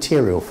new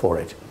material for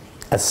it,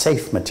 a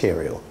safe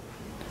material,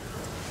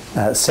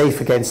 safe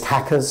against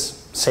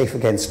hackers, safe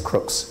against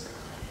crooks,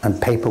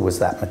 and paper was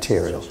that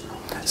material.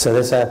 So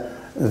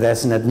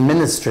there's an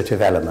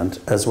administrative element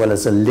as well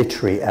as a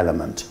literary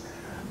element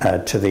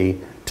to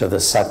the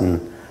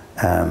sudden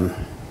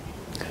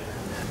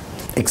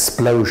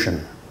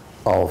explosion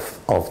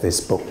of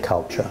this book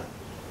culture.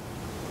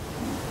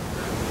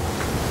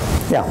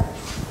 Yeah.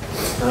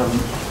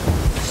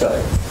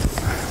 Sorry.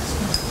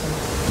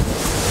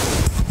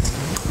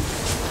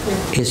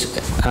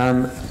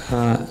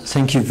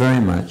 Thank you very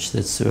much.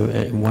 That's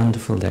a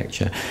wonderful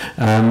lecture.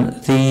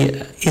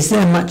 Is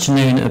there much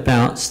known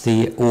about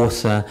the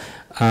author,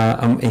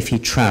 if he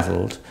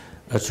travelled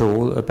at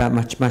all,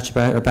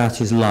 about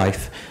his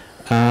life?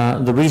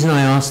 The reason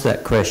I ask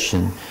that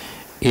question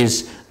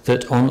is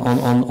that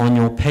on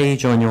your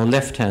page on your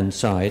left-hand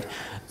side,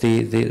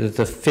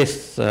 the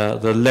fifth,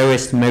 the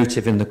lowest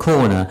motive in the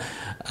corner,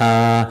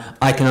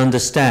 I can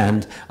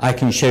understand. I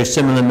can show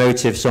similar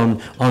motifs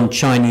on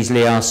Chinese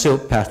Liao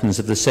silk patterns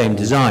of the same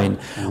design,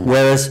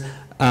 whereas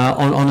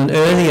on an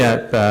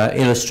earlier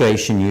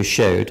illustration you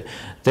showed,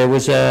 there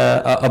was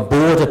a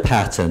border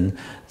pattern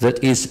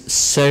that is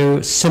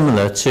so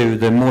similar to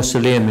the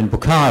mausoleum in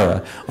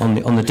Bukhara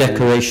on the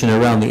decoration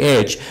around the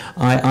edge.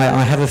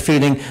 I have a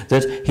feeling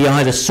that he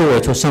either saw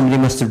it or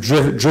somebody must have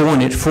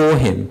drawn it for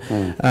him.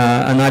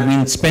 And I've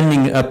been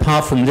spending,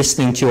 apart from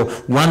listening to your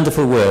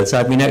wonderful words,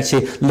 I've been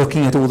actually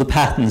looking at all the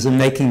patterns and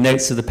making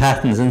notes of the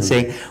patterns and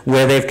seeing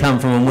where they've come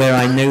from and where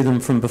I know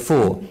them from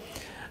before.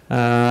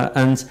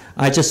 And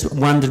I just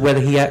wondered whether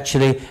he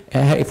actually,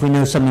 if we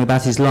know something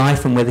about his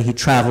life and whether he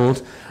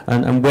travelled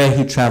and where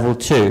he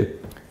travelled to.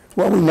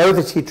 Well, we know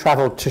that he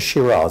travelled to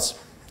Shiraz.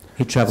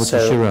 He travelled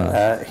to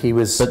Shiraz. He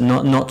was, but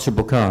not to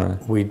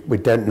Bukhara. We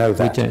don't know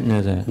that. We don't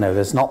know that. No,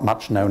 there's not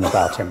much known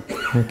about him.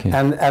 Okay.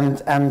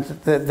 And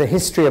the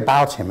history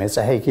about him is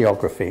a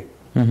hagiography.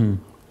 Mm-hmm.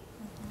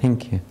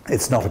 Thank you.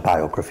 It's not a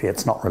biography.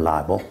 It's not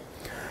reliable.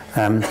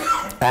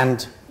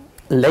 And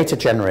later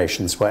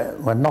generations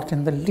were not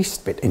in the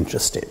least bit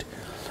interested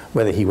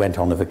whether he went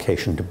on a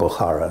vacation to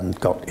Bukhara and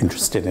got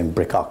interested in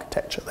brick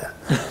architecture there.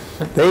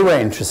 They were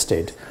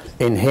interested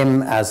in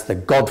him as the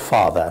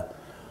godfather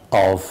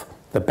of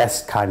the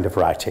best kind of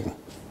writing.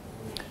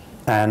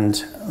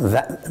 And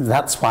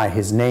that's why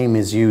his name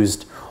is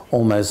used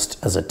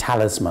almost as a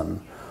talisman,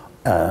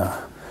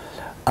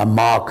 a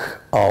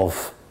mark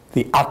of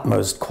the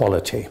utmost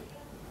quality.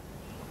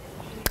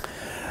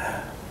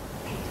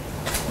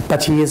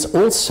 But he is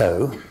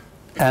also,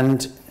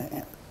 and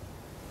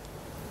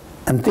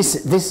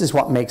this is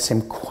what makes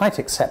him quite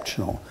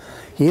exceptional,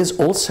 he is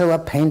also a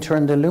painter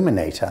and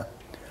illuminator.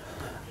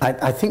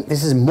 I think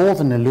this is more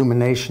than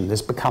illumination,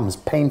 this becomes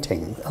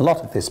painting. A lot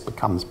of this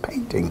becomes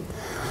painting.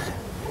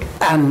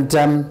 And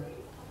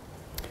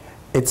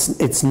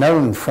it's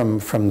known from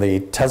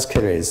the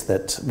Tazkiris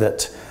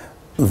that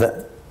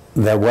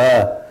there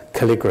were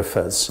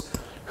calligraphers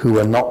who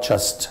were not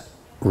just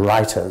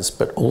writers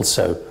but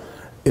also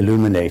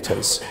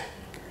illuminators.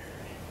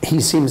 He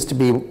seems to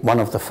be one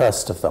of the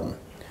first of them.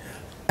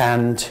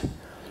 And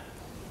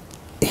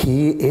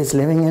he is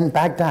living in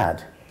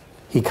Baghdad.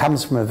 He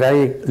comes from a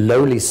very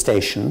lowly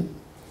station.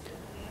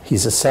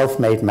 He's a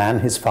self-made man.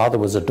 His father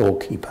was a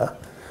doorkeeper.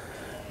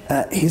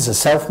 He's a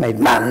self-made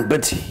man,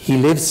 but he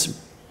lives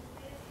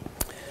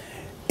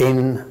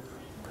in,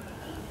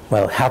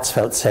 well,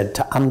 Herzfeld said,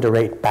 to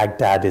underrate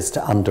Baghdad is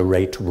to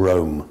underrate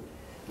Rome.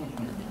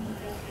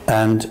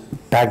 And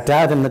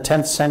Baghdad in the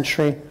 10th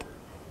century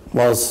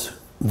was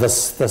the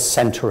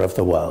center of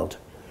the world.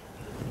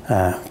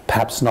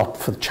 Perhaps not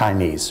for the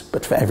Chinese,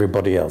 but for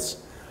everybody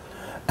else.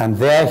 And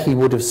there he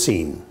would have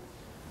seen,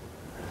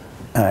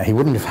 he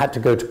wouldn't have had to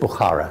go to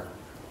Bukhara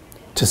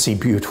to see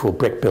beautiful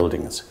brick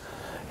buildings.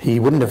 He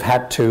wouldn't have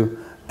had to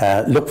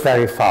look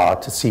very far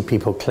to see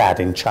people clad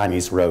in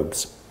Chinese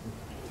robes.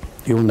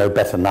 You'll know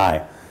better than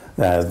I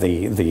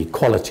the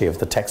quality of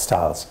the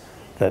textiles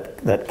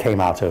that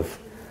came out of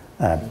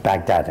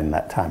Baghdad in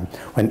that time.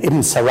 When Ibn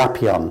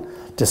Serapion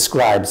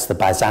describes the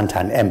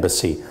Byzantine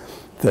embassy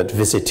that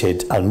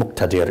visited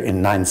Al-Muqtadir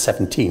in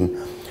 917,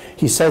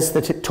 he says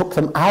that it took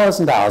them hours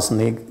and hours,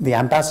 and the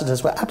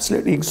ambassadors were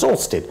absolutely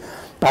exhausted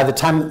by the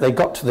time that they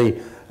got to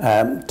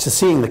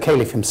seeing the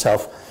caliph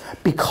himself,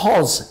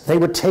 because they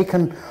were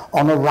taken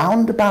on a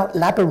roundabout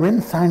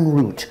labyrinthine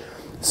route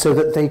so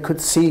that they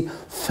could see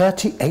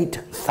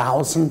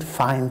 38,000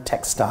 fine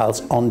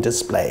textiles on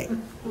display.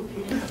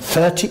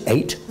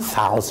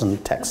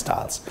 38,000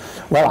 textiles.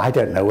 Well, I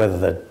don't know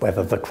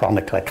whether the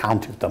chronicler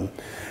counted them,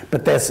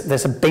 but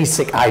there's a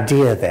basic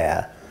idea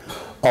there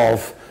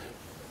of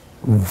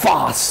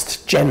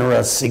vast,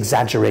 generous,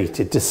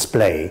 exaggerated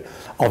display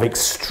of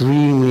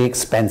extremely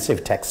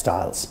expensive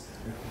textiles.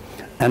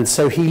 And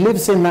so he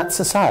lives in that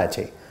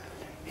society.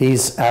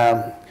 He's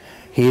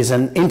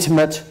an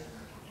intimate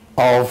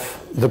of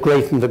the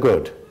great and the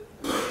good.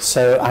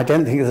 So I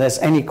don't think there's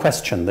any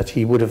question that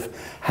he would have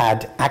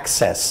had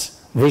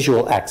access,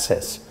 visual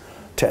access,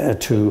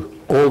 to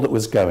all that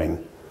was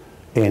going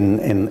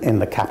in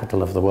the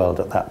capital of the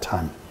world at that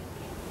time.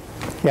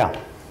 Yeah.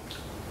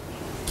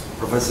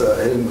 Professor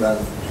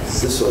Hillenbrand,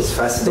 this was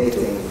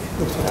fascinating.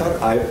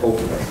 I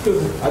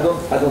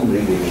don't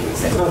really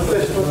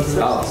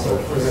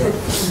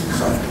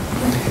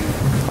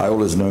I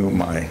always know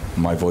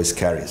my voice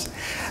carries.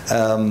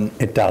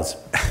 It does.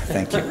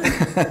 Thank you.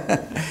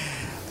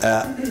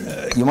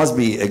 You must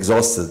be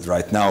exhausted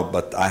right now,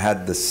 but I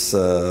had this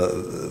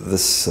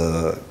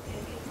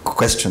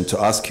question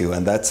to ask you,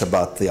 and that's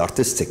about the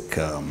artistic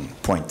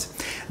point.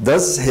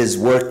 Does his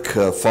work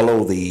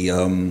follow the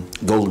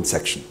golden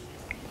section?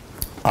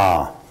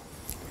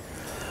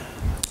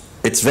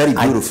 It's very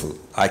beautiful.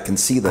 I can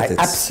see that. I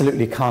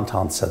absolutely can't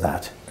answer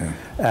that.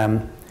 Yeah.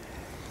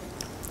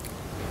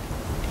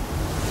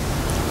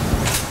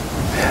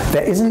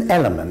 There is an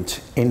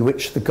element in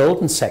which the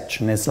golden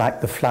section is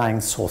like the flying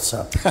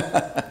saucer.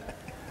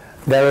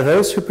 There are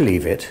those who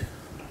believe it,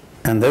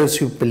 and those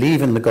who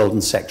believe in the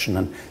golden section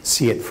and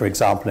see it, for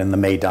example, in the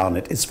Maidan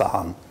at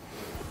Isfahan,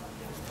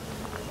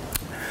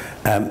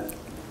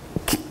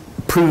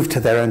 prove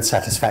to their own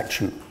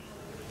satisfaction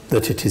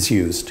that it is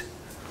used.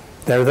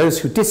 There are those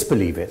who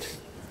disbelieve it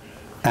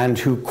and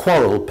who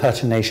quarrel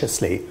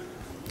pertinaciously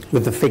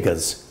with the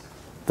figures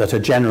that are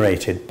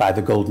generated by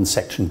the golden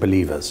section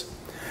believers.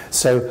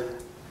 So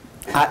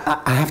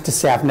I have to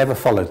say I've never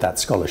followed that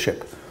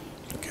scholarship.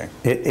 Okay.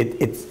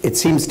 It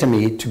seems to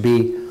me to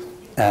be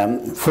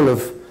full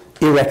of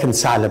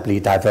irreconcilably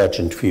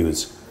divergent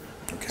views.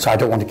 Okay. So I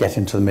don't want to get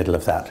into the middle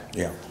of that.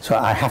 Yeah. So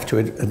I have to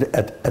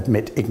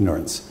admit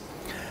ignorance.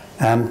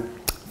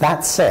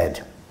 That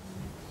said,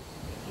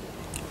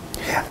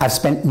 I've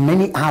spent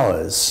many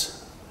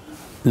hours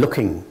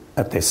looking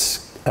at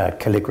this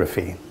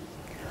calligraphy,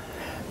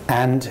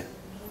 and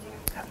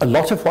a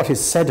lot of what is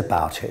said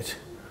about it,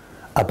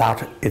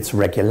 about its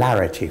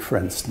regularity, for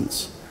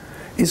instance,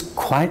 is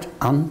quite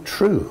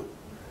untrue.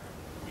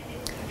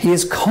 He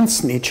is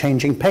constantly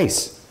changing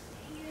pace.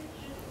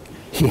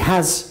 He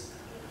has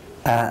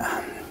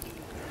a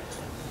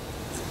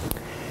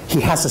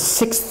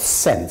sixth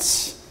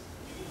sense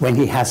when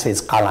he has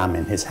his qalam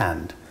in his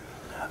hand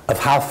of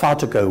how far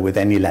to go with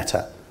any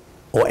letter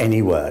or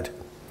any word.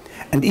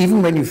 And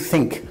even when you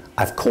think,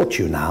 I've caught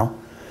you now,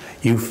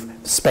 you've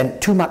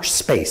spent too much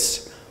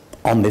space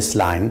on this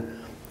line,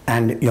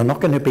 and you're not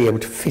going to be able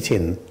to fit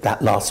in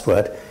that last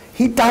word.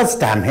 He does,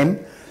 damn him.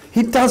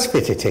 He does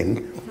fit it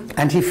in,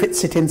 and he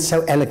fits it in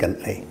so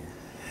elegantly.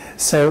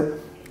 So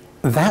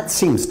that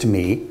seems to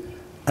me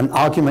an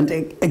argument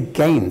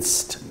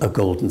against a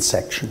golden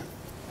section.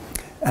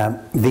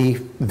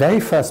 The very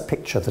first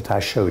picture that I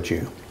showed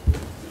you,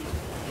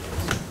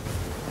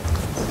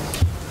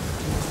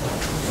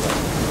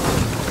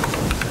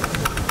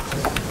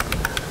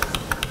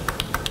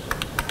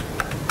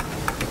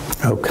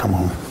 oh, come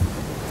on.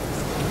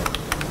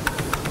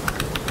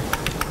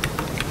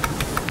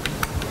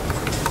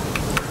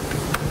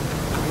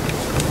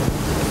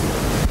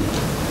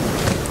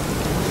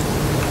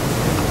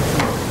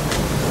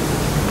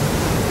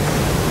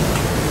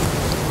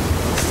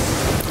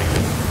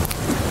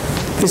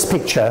 This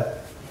picture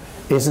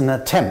is an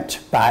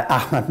attempt by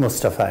Ahmad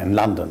Mustafa in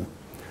London,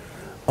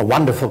 a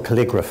wonderful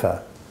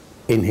calligrapher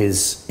in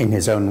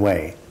his own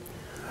way,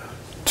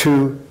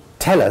 to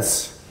tell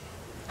us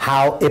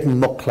how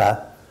Ibn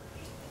Muqla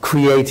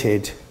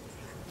created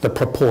the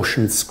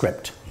proportioned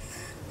script.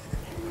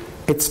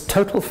 It's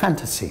total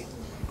fantasy.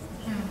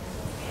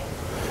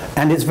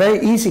 And it's very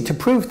easy to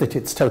prove that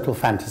it's total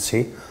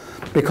fantasy,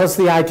 because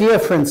the idea,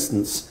 for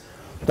instance,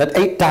 that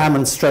 8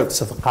 diamond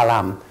strokes of the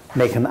qalam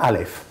make an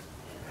alif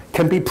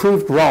can be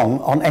proved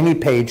wrong on any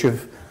page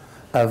of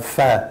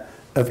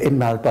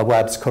Ibn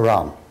al-Bawab's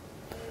Quran.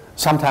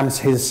 Sometimes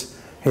his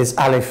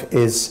alif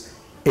is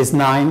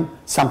 9,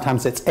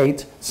 sometimes it's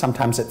 8,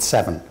 sometimes it's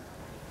 7.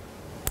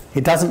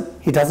 He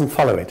doesn't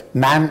follow it.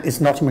 Man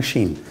is not a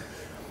machine.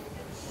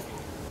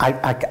 I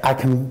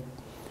can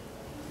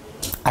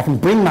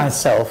bring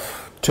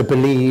myself to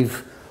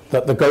believe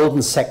that the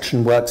golden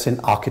section works in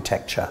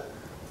architecture.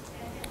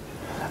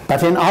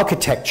 But in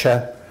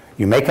architecture,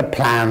 you make a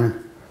plan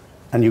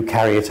and you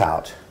carry it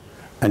out,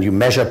 and you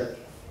measure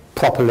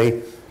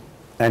properly,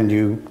 and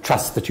you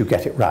trust that you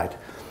get it right.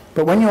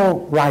 But when you're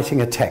writing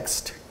a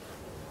text,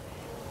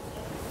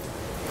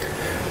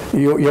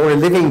 you're a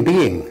living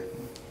being,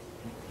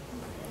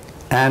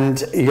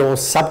 and you're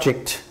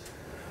subject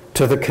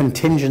to the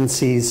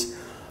contingencies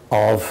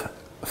of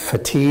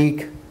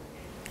fatigue,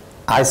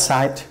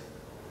 eyesight,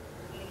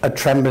 a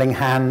trembling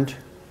hand,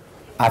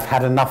 I've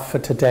had enough for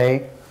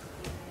today.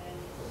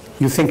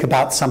 You think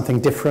about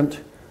something different,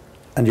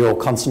 and your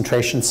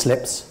concentration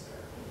slips.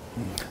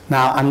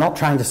 Now, I'm not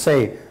trying to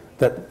say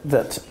that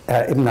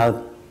Ibn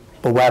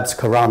al-Bawab's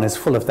Quran is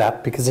full of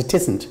that, because it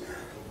isn't.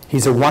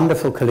 He's a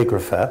wonderful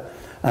calligrapher,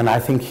 and I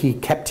think he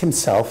kept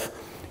himself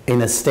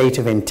in a state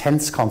of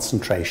intense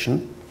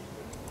concentration,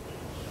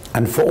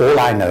 and for all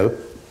I know,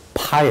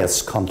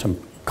 pious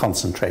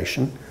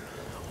concentration,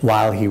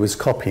 while he was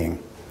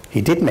copying. He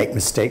did make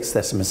mistakes.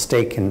 There's a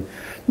mistake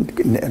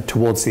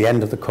towards the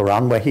end of the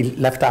Quran where he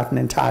left out an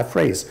entire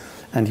phrase,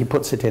 and he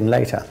puts it in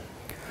later.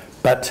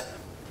 But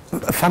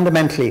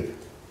fundamentally,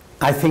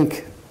 I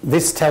think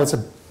this tells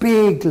a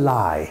big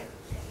lie,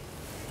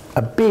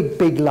 a big,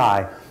 big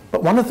lie.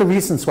 But one of the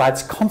reasons why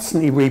it's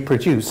constantly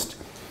reproduced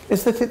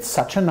is that it's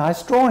such a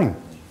nice drawing.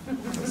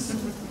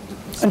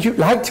 And you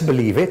like to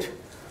believe it,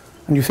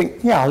 and you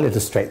think, yeah, I'll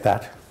illustrate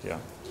that. Yeah.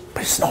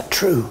 But it's not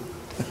true.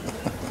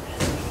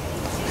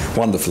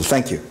 Wonderful,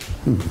 thank you.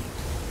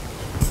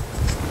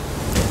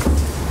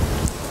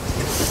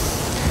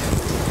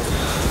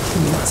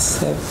 Let's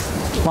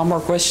have one more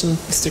question.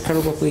 Mr.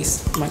 Karuba,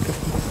 please.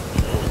 Microphone.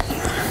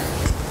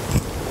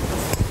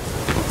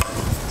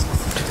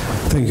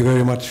 Thank you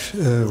very much,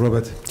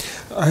 Robert.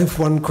 I have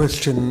one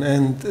question,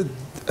 and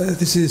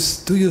this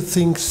is, do you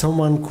think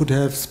someone could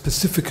have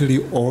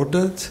specifically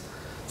ordered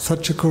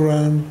such a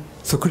Quran?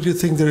 So could you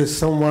think there is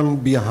someone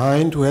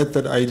behind who had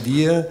that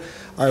idea?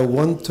 I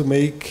want to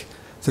make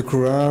the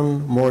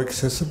Quran more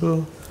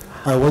accessible.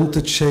 I want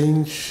to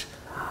change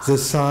the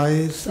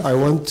size. I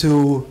want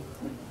to,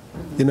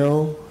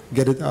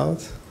 get it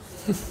out.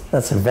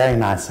 That's a very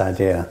nice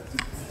idea.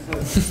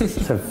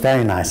 It's a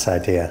very nice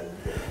idea.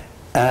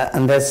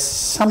 And there's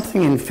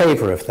something in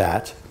favor of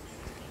that,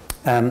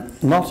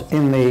 not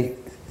in the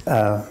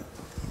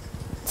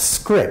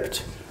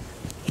script,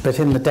 but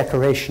in the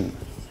decoration.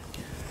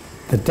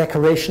 The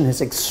decoration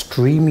is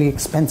extremely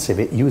expensive.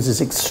 It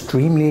uses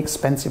extremely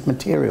expensive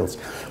materials.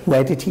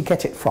 Where did he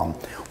get it from?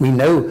 We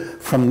know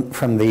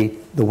from the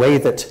way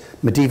that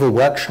medieval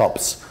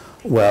workshops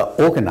were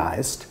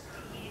organized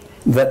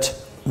that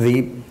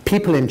the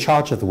people in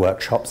charge of the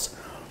workshops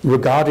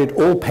regarded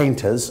all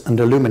painters and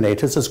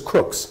illuminators as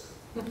crooks.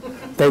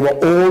 They were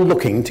all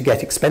looking to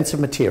get expensive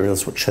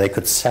materials which they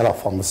could sell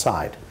off on the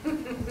side.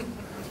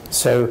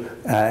 So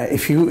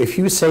if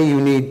you say you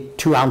need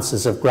 2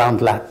 ounces of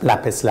ground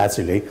lapis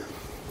lazuli,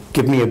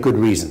 give me a good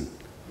reason.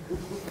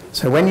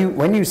 So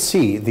when you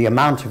see the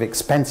amount of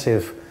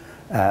expensive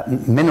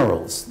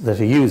minerals that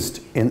are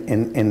used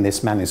in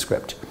this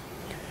manuscript,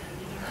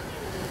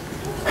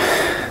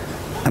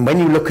 and when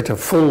you look at a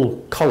full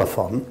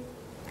colophon,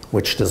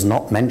 which does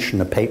not mention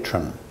a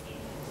patron,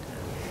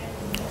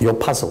 you're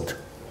puzzled.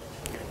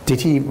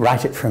 Did he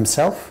write it for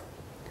himself?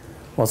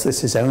 Was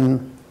this his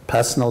own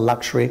personal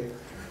luxury?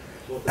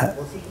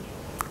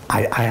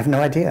 I have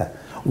no idea.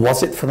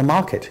 Was it for the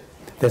market?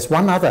 There's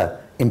one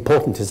other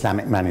important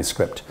Islamic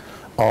manuscript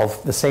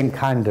of the same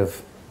kind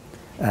of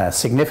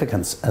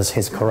significance as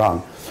his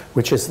Quran,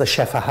 which is the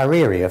Shefa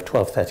Hariri of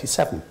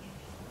 1237.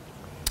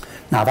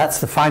 Now that's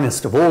the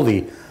finest of all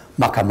the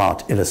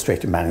Maqamat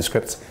illustrated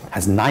manuscripts,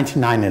 has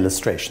 99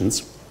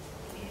 illustrations.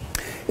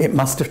 It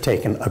must have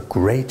taken a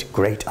great,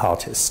 great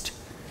artist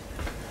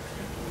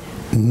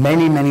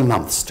many, many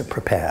months to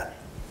prepare.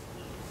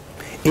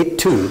 It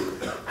too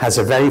has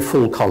a very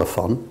full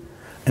colophon,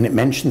 and it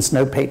mentions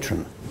no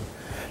patron.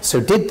 So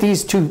did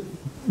these two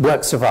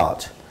works of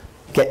art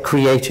get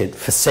created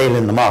for sale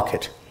in the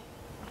market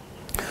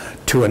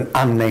to an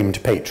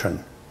unnamed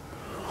patron,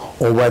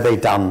 or were they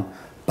done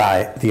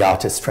by the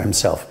artist for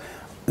himself?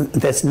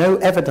 There's no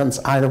evidence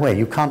either way.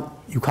 You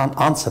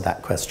can't answer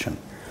that question.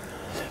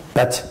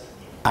 But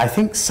I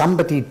think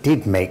somebody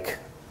did make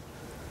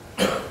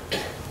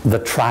the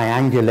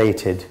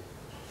triangulated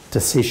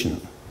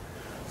decision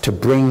to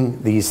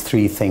bring these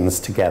three things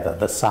together: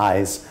 the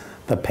size,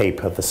 the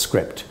paper, the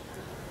script.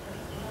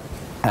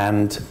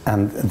 And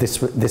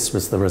this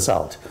was the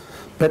result.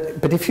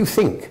 But if you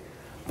think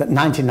that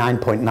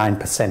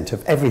 99.9%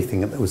 of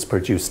everything that was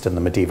produced in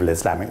the medieval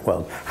Islamic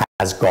world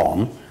has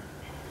gone,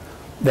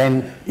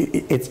 then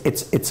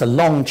it's a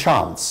long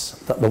chance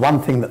that the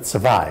one thing that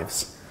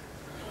survives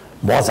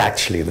was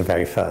actually the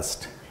very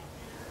first.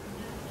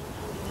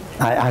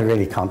 I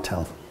really can't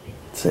tell.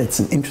 It's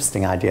an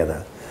interesting idea,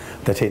 though,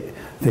 that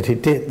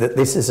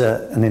this is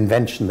an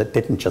invention that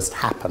didn't just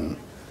happen,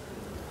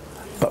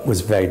 but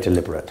was very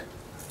deliberate.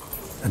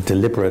 A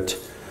deliberate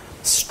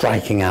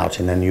striking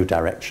out in a new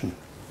direction.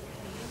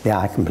 Yeah,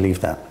 I can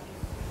believe that.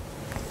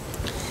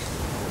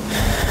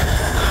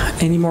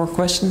 Any more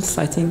questions?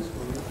 I think,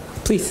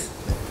 please.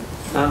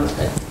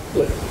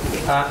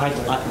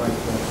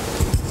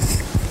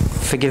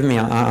 Forgive me,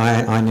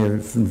 I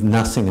know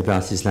nothing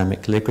about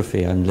Islamic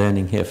calligraphy. I'm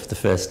learning here for the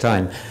first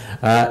time.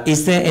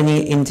 Is there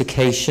any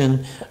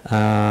indication,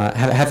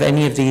 have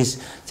any of these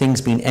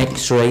things been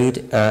x-rayed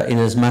in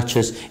as much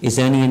as, is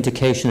there any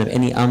indication of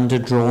any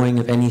underdrawing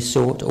of any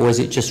sort, or is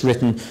it just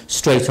written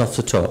straight off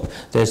the top?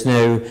 There's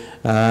no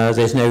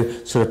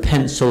sort of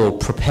pencil or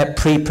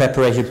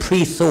pre-preparation,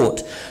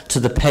 pre-thought to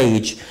the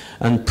page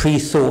and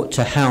pre-thought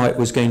to how it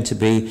was going to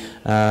be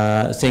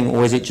thing,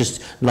 or is it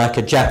just like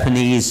a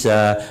Japanese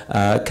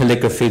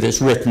calligraphy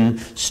that's written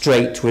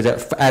straight with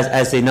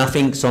as enough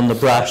ink's on the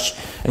brush,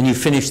 and you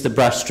finish the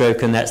brush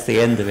stroke and that's the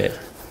end of it?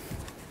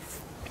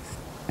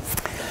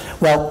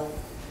 Well,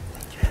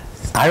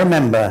 I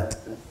remember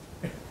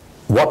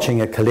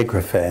watching a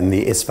calligrapher in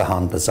the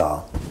Isfahan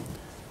Bazaar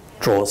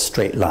draw a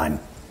straight line.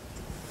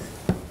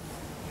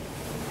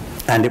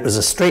 And it was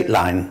a straight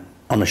line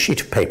on a sheet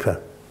of paper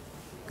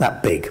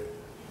that big.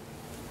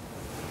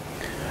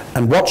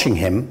 And watching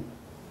him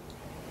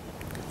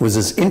was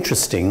as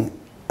interesting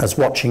as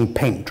watching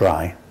paint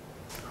dry,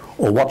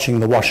 or watching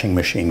the washing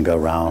machine go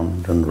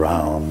round and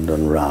round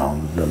and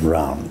round and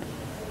round.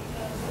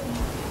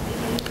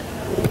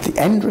 But the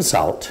end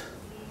result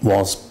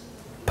was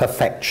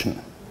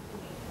perfection.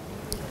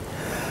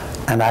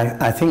 And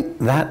I think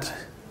that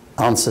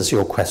answers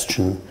your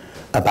question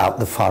about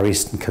the Far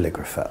Eastern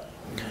calligrapher,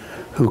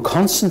 who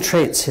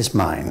concentrates his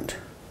mind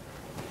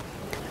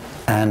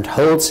and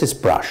holds his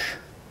brush,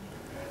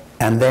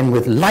 and then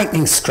with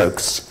lightning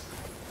strokes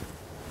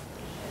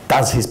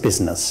does his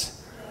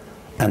business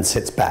and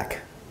sits back.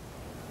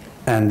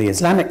 And the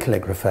Islamic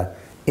calligrapher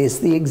is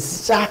the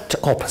exact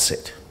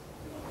opposite,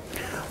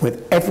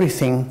 with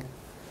everything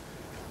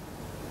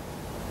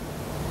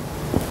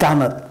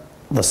done at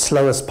the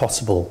slowest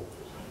possible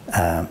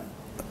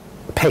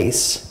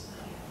pace,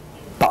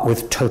 but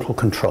with total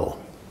control.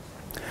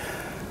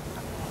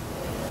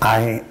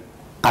 I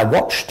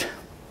watched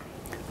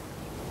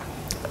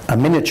a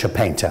miniature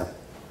painter,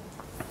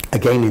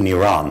 again in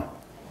Iran,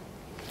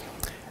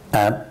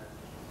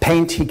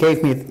 paint. He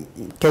gave me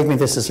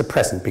this as a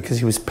present because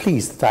he was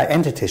pleased that I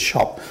entered his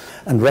shop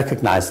and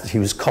recognized that he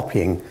was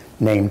copying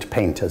named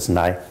painters, and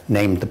I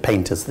named the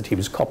painters that he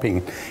was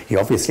copying. He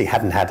obviously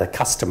hadn't had a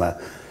customer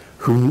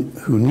who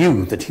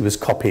knew that he was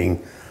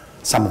copying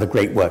some of the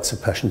great works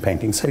of Persian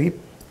painting, so he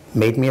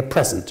made me a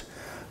present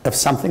of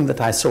something that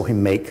I saw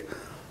him make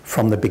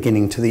from the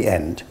beginning to the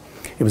end.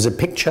 It was a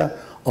picture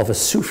of a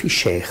Sufi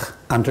sheikh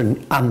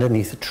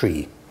underneath a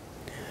tree.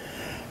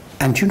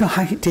 And do you know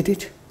how he did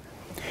it?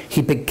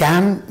 He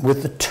began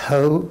with the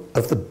toe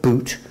of the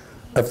boot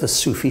of the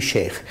Sufi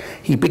sheikh.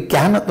 He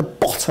began at the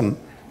bottom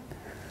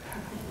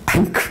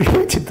and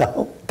created the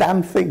whole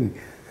damn thing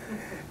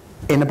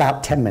in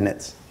about 10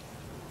 minutes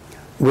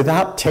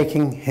without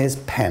taking his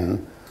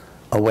pen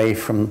away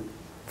from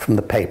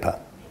the paper.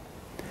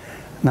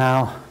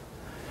 Now,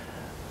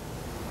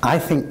 I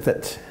think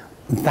that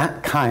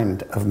that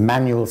kind of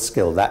manual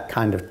skill, that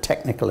kind of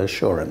technical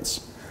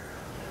assurance,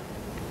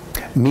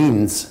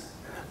 means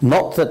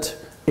not that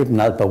Ibn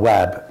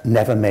al-Bawab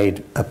never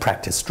made a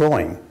practice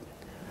drawing,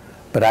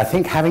 but I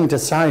think having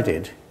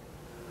decided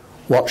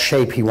what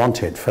shape he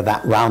wanted for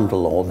that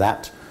roundel or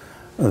that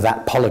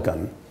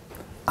polygon,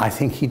 I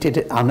think he did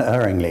it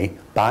unerringly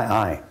by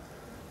eye.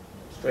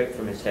 Straight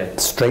from his head.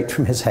 Straight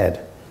from his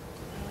head.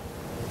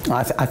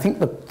 I think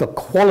the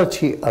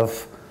quality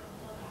of,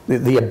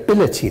 the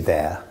ability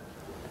there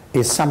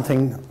is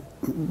something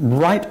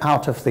right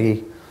out of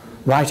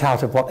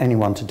what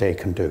anyone today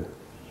can do.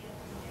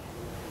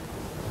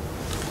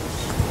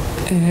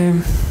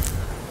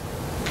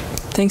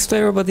 Thanks to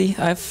everybody.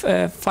 I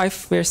have 5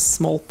 very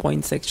small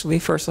points actually.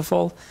 First of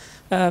all,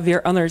 we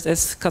are honored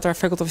as Qatar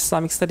Faculty of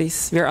Islamic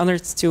Studies. We are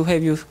honored to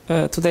have you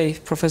today,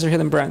 Professor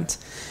Hillenbrand.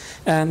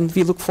 And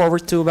we look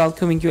forward to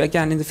welcoming you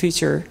again in the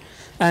future.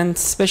 And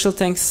special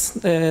thanks,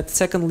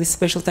 secondly,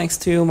 special thanks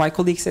to my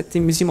colleagues at the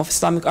Museum of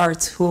Islamic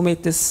Art who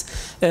made this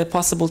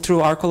possible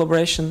through our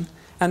collaboration.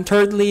 And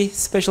thirdly,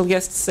 special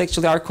guests,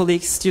 actually our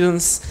colleagues,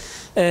 students,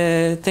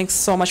 thanks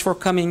so much for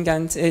coming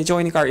and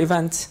joining our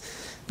event.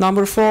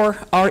 Number 4,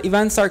 our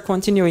events are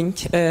continuing.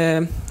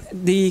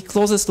 The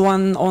closest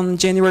one on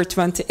January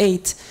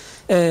 28th,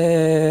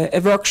 a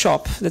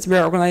workshop that we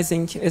are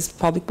organizing as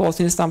Public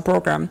Policy in Islam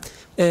program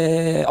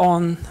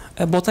on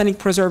botanic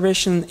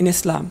preservation in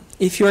Islam.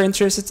 If you are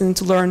interested in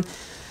to learn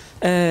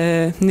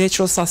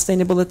natural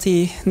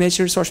sustainability,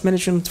 nature resource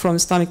management from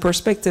Islamic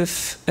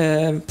perspective,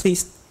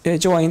 please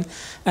join.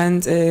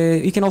 And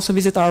you can also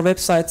visit our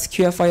website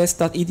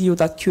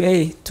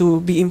qfis.edu.qa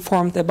to be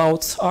informed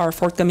about our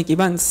forthcoming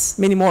events.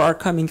 Many more are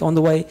coming on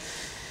the way.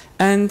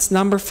 And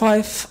number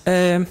 5,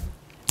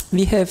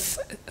 we have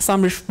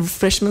some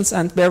refreshments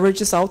and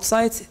beverages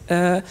outside.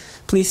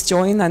 Please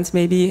join, and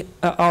maybe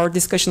our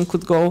discussion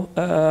could go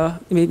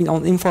maybe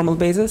on an informal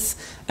basis.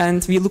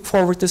 And we look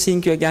forward to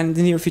seeing you again in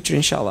the near future,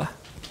 inshallah.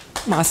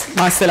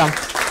 Ma'as salam.